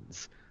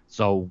happens.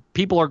 So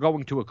people are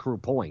going to accrue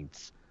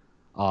points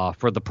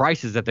for the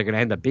prices that they're going to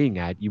end up being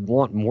at. You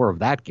want more of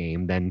that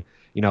game than,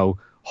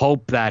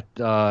 hope that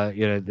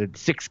the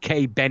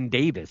 6K Ben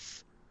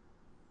Davis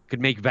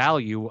could make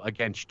value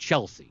against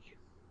Chelsea.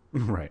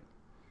 Right.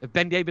 If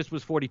Ben Davis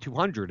was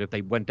 4,200, if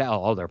they went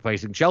down, they're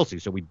facing Chelsea,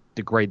 so we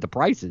degrade the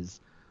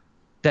prices,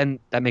 then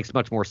that makes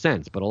much more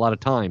sense. But a lot of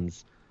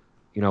times,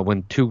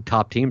 when two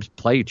top teams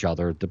play each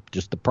other, the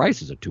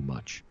prices are too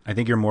much. I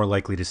think you're more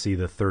likely to see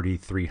the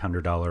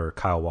 $3,300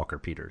 Kyle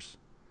Walker-Peters.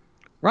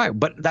 Right,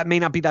 but that may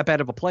not be that bad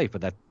of a play for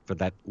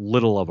that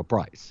little of a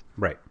price.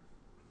 Right.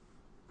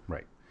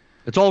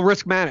 It's all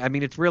risk management. I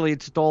mean,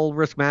 it's all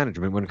risk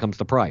management when it comes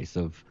to price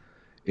of,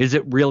 is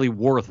it really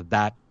worth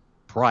that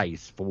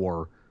price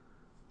for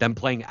them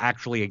playing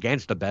actually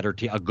against a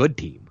good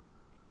team?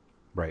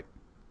 Right.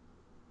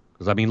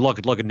 Because, I mean, look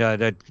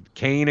at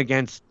Kane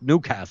against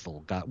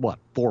Newcastle got,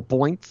 4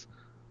 points?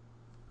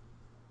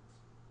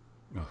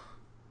 Ugh.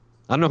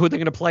 I don't know who they're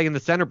going to play in the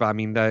center, but I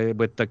mean,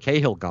 with the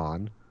Cahill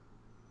gone.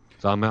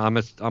 So I'm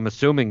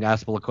assuming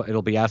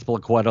it'll be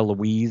Azpilicueta,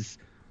 Luiz,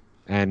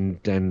 and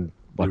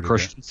Rudiger.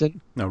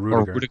 Christensen? No,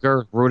 Rudiger.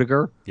 Or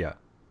Rudiger? Yeah.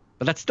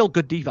 But that's still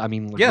good defense. I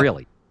mean,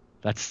 really.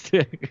 That's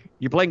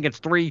you're playing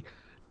against three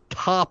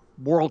top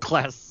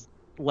world-class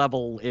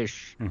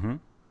level-ish. Mm-hmm.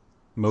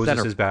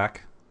 Moses is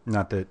back.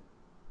 Not that,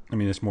 I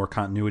mean, it's more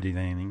continuity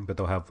than anything, but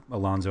they'll have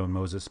Alonso and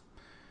Moses.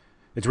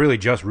 It's really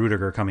just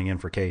Rudiger coming in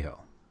for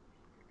Cahill.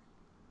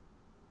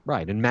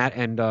 Right, and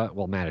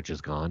Matic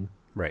is gone.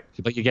 Right.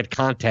 But you get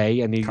Conte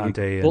and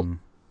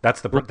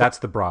that's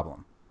the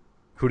problem.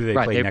 Who do they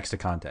play next to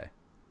Conte?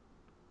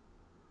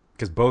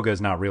 Because Boga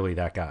is not really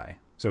that guy.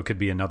 So it could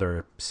be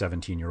another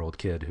 17-year-old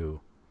kid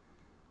who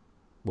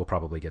will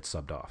probably get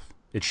subbed off.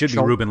 It should be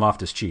Ruben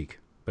Loftus-Cheek,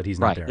 but he's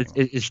not there anymore.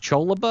 Is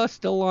Cholaba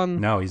still on?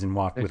 No, he's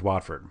with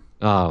Watford.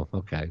 Oh,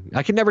 okay.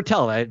 I can never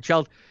tell.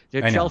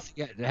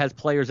 Chelsea has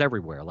players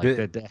everywhere.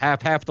 Like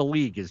half the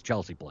league is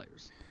Chelsea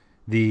players.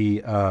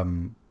 The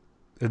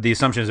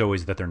assumption is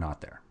always that they're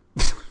not there.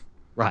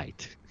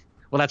 Right.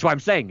 Well, that's what I'm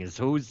saying is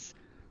who's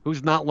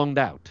not loaned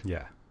out.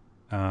 Yeah.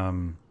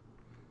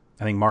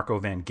 I think Marco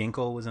van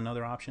Ginkel was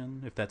another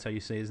option, if that's how you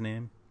say his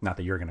name. Not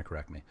that you're going to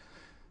correct me,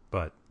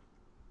 but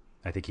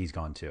I think he's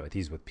gone too. I think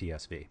he's with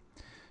PSV.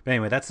 But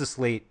anyway, that's the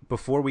slate.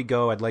 Before we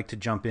go, I'd like to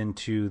jump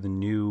into the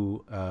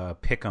new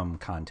Pick'em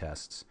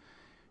contests.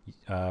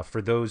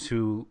 For those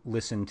who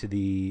listen to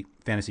the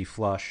Fantasy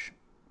Flush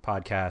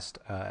podcast,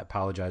 I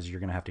apologize. You're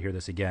going to have to hear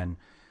this again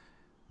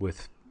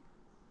with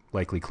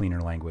likely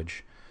cleaner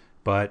language.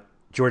 But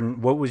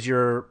Jordan, what is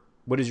your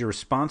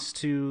response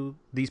to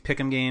these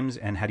Pick'em games,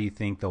 and how do you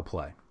think they'll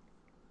play?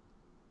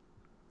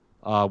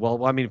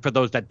 Well, I mean, for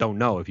those that don't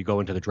know, if you go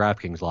into the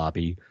DraftKings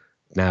lobby,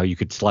 now you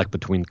could select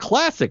between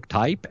Classic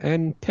type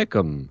and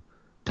Pick'em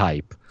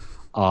type.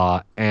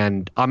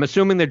 And I'm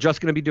assuming they're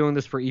just going to be doing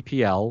this for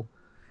EPL,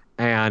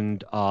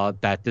 and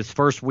that this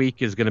first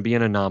week is going to be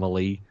an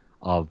anomaly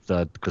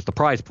because the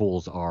prize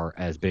pools are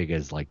as big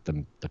as like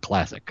the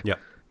Classic. Yeah.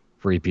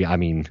 For EPL, I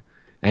mean,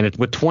 and it's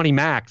with 20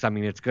 max. I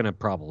mean, it's going to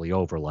probably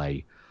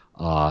overlay.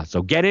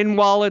 So get in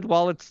while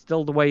it's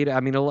still the way. I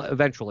mean,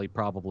 eventually,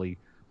 probably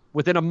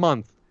within a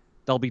month,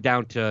 they'll be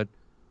down to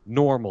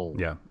normal.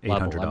 Yeah,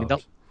 $800. I mean,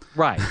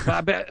 right.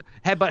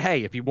 but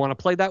hey, if you want to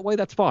play that way,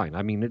 that's fine.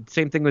 I mean,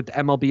 same thing with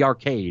MLB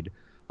Arcade.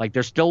 Like,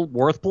 they're still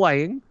worth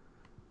playing,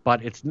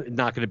 but it's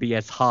not going to be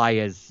as high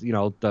as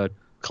the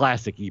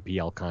classic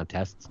EPL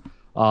contests.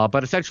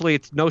 But essentially,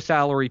 it's no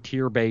salary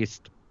tier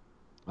based.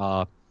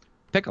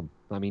 Pick 'em.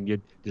 I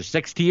mean, there's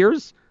 6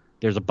 tiers.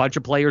 There's a bunch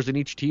of players in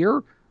each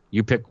tier.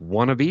 You pick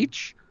one of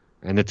each,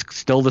 and it's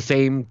still the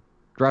same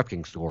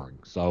DraftKings scoring.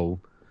 So,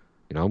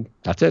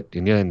 that's it.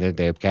 And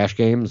they have cash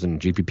games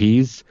and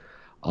GPPs.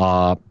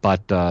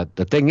 But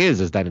the thing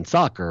is that in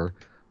soccer,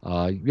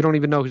 you don't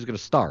even know who's going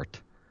to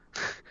start.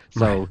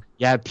 So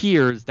you have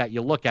tiers that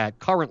you look at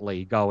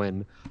currently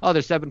going,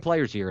 there's 7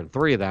 players here, and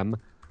 3 of them,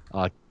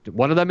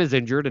 one of them is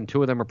injured, and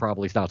 2 of them are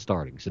probably not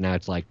starting. So now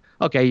it's like,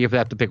 okay, you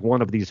have to pick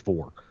one of these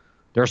 4.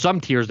 There are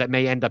some tiers that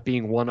may end up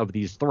being one of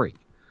these 3.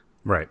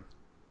 Right.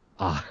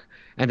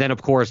 And then,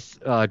 of course,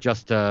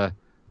 just to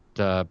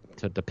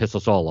piss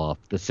us all off,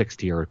 the 6th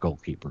tier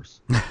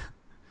goalkeepers.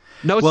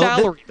 No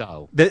salary,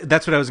 though.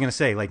 That's what I was going to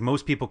say. Like,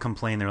 most people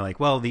complain. They're like,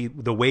 well,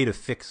 the way to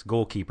fix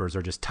goalkeepers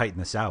are just tighten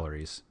the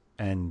salaries.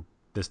 And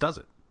this does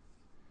it.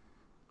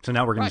 So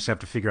now we're going to just have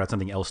to figure out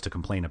something else to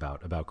complain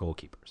about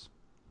goalkeepers.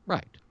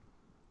 Right.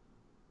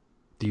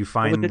 Do you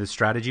find the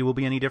strategy will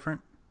be any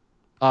different?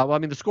 Well, I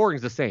mean, the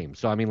scoring's the same.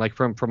 So, I mean, like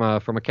from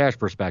a cash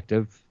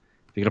perspective,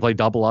 if you're going to play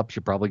double up, you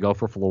should probably go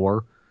for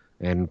floor.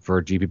 And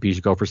for GPP, you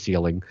should go for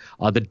ceiling.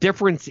 The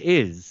difference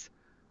is,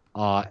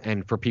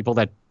 and for people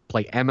that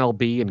play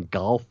MLB and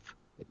golf,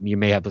 you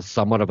may have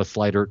somewhat of a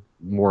slighter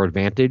more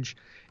advantage,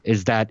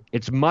 is that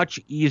it's much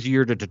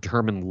easier to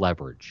determine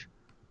leverage.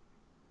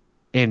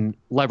 In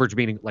leverage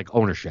meaning like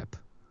ownership,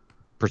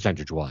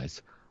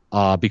 percentage-wise.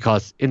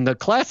 Because in the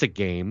classic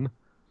game,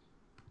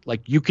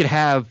 like you could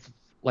have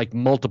like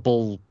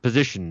multiple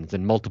positions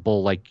and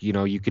multiple, like, you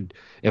know, you could,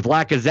 if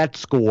Lacazette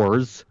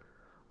scores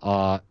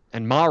and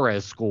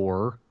Mahrez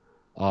score,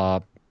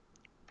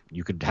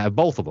 you could have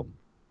both of them.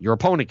 Your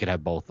opponent could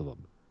have both of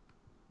them.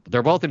 But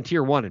they're both in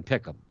tier 1 and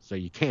pick them, so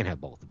you can't have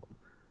both of them.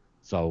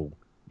 So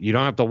you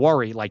don't have to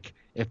worry. Like,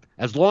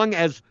 as long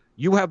as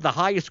you have the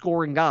highest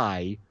scoring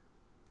guy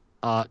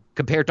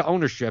compared to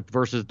ownership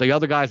versus the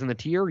other guys in the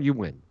tier, you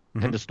win.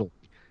 Mm-hmm. End of story.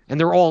 And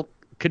they're all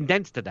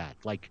condensed to that.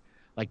 Like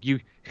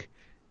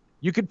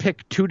you could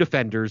pick 2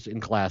 defenders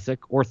in classic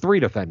or 3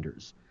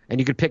 defenders,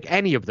 and you could pick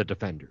any of the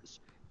defenders.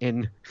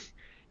 In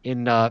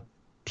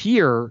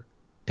tier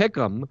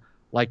pick'em,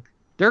 like,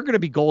 there are going to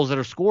be goals that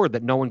are scored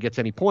that no one gets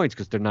any points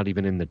because they're not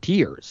even in the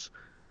tiers.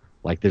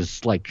 Like,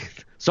 there's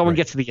like someone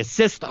gets the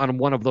assist on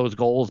one of those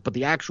goals, but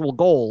the actual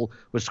goal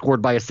was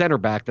scored by a center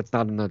back that's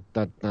not in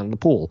the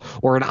pool,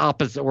 or an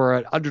opposite, or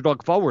an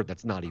underdog forward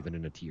that's not even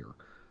in a tier,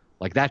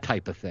 like that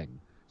type of thing.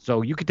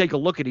 So you could take a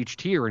look at each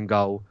tier and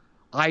go,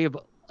 I have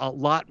a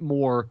lot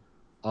more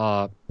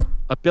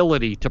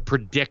ability to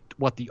predict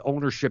what the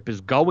ownership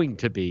is going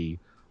to be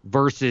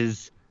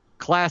versus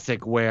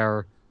classic,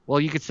 where, well,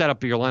 you could set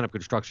up your lineup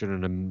construction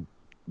in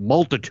a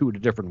multitude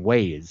of different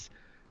ways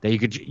that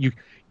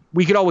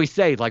we could always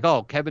say, like,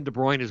 oh, Kevin De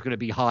Bruyne is going to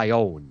be high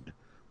owned.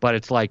 But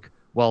it's like,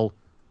 well,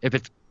 if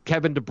it's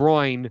Kevin De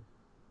Bruyne,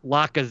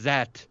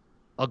 Lacazette,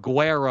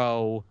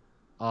 Aguero,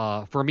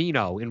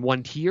 Firmino in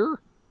one tier,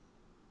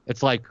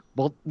 it's like,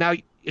 well, now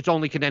it's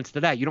only condensed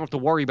to that. You don't have to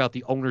worry about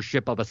the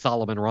ownership of a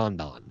Solomon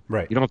Rondon.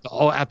 Right. You don't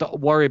have to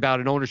worry about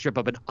an ownership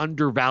of an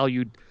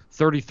undervalued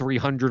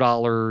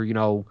 $3,300, you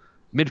know,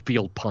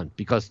 midfield punt,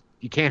 because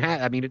you can't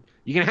have, I mean,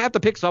 you're going to have to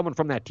pick someone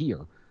from that tier,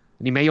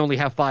 and you may only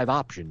have 5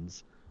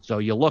 options. So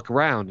you look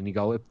around and you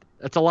go,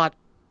 it's a lot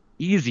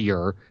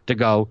easier to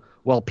go,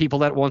 well, people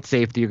that want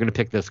safety are going to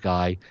pick this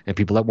guy, and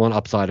people that want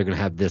upside are going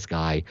to have this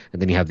guy,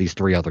 and then you have these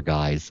 3 other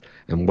guys,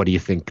 and what do you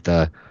think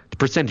the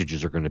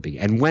percentages are going to be?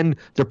 And when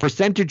the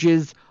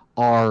percentages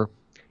are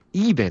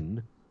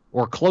even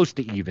or close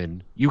to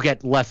even, you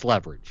get less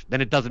leverage.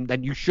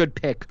 Then you should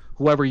pick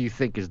whoever you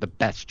think is the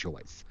best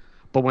choice.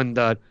 But when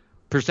the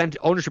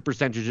ownership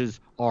percentages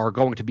are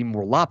going to be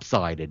more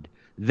lopsided,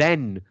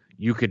 then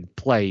you could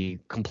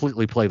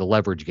completely play the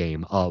leverage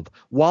game of,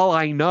 while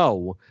I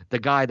know the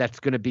guy that's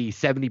going to be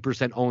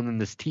 70% owned in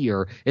this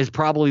tier is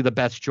probably the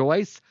best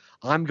choice,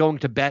 I'm going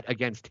to bet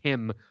against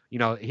him, you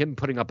know, him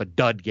putting up a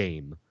dud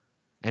game.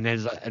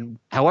 And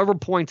however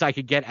points I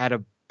could get out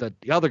of the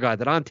other guy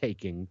that I'm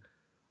taking,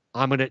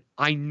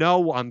 I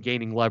know I'm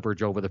gaining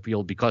leverage over the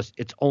field because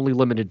it's only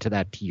limited to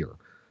that tier.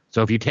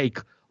 So if you take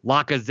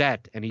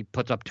Lacazette and he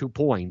puts up 2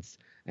 points,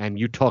 and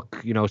you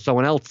took, you know,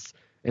 someone else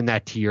in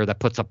that tier that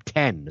puts up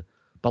 10,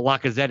 but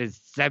Lacazette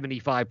is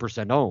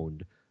 75%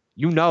 owned,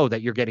 you know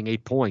that you're getting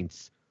 8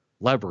 points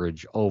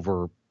leverage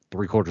over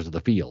 3/4 of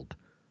the field.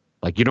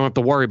 Like, you don't have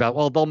to worry about,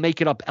 well, they'll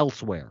make it up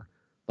elsewhere.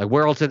 Like,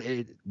 where else are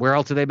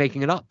they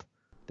making it up?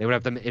 They would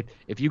have to,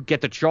 if you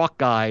get the chalk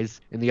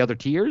guys in the other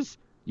tiers,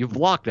 you've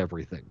blocked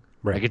everything.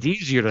 Right. Like, it's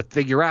easier to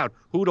figure out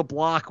who to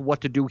block,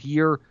 what to do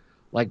here,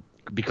 like,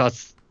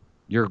 because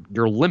you're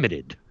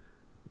limited.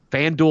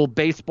 FanDuel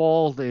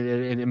baseball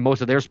and in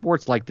most of their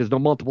sports, like, there's no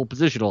multiple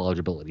positional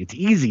eligibility. It's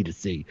easy to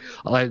see.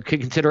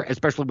 Consider,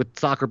 especially with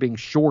soccer being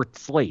short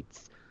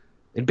slates.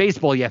 In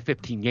baseball, you have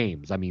 15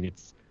 games. I mean,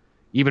 it's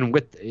even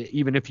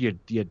if you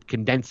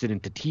condense it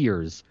into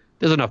tiers,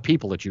 there's enough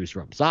people to choose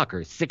from.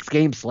 Soccer,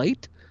 6-game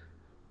slate.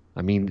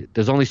 I mean,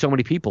 there's only so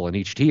many people in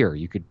each tier.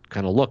 You could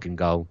kind of look and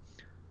go,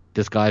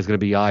 this guy's going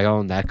to be high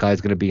owned, that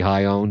guy's going to be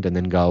high owned, and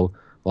then go,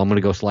 well, I'm going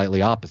to go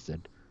slightly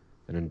opposite,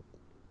 and then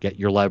get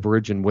your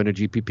leverage and win a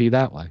GPP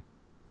that way.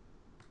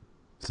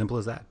 Simple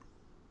as that.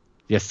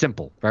 Yeah,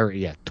 simple.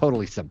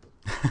 Totally simple.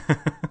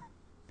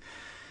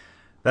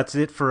 That's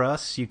it for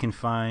us. You can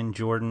find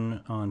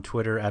Jordan on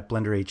Twitter at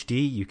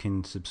BlenderHD. You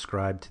can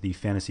subscribe to the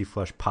Fantasy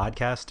Flush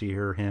podcast to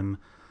hear him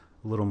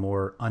a little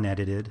more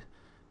unedited.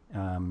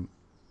 I'm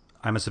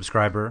a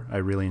subscriber. I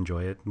really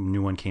enjoy it.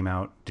 New one came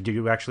out. Did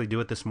you actually do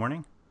it this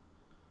morning?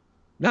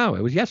 No,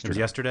 it was yesterday. It was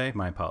yesterday?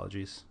 My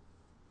apologies.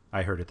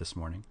 I heard it this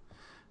morning.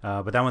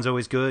 But that one's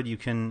always good. You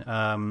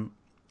can.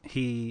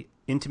 He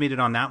intimated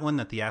on that one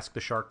that the Ask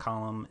the Shark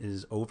column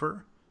is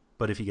over,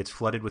 but if he gets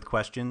flooded with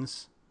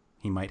questions,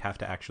 he might have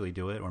to actually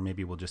do it, or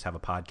maybe we'll just have a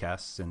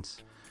podcast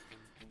since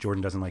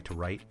Jordan doesn't like to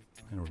write.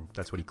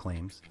 That's what he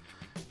claims.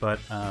 But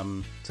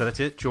so that's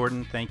it.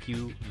 Jordan, thank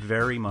you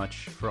very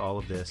much for all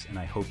of this, and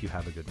I hope you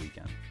have a good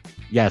weekend.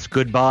 Yes,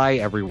 goodbye,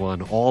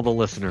 everyone. All the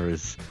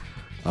listeners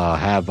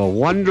have a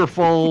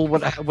wonderful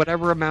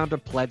whatever amount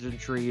of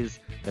pleasantries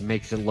that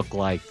makes it look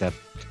like that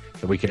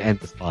we can end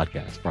this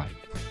podcast. Right.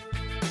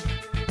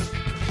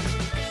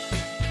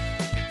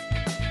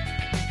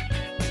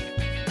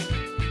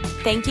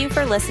 Thank you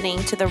for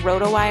listening to the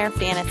RotoWire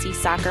Fantasy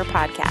Soccer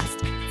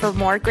Podcast. For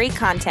more great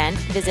content,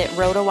 visit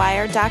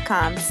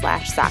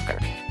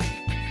rotowire.com/soccer.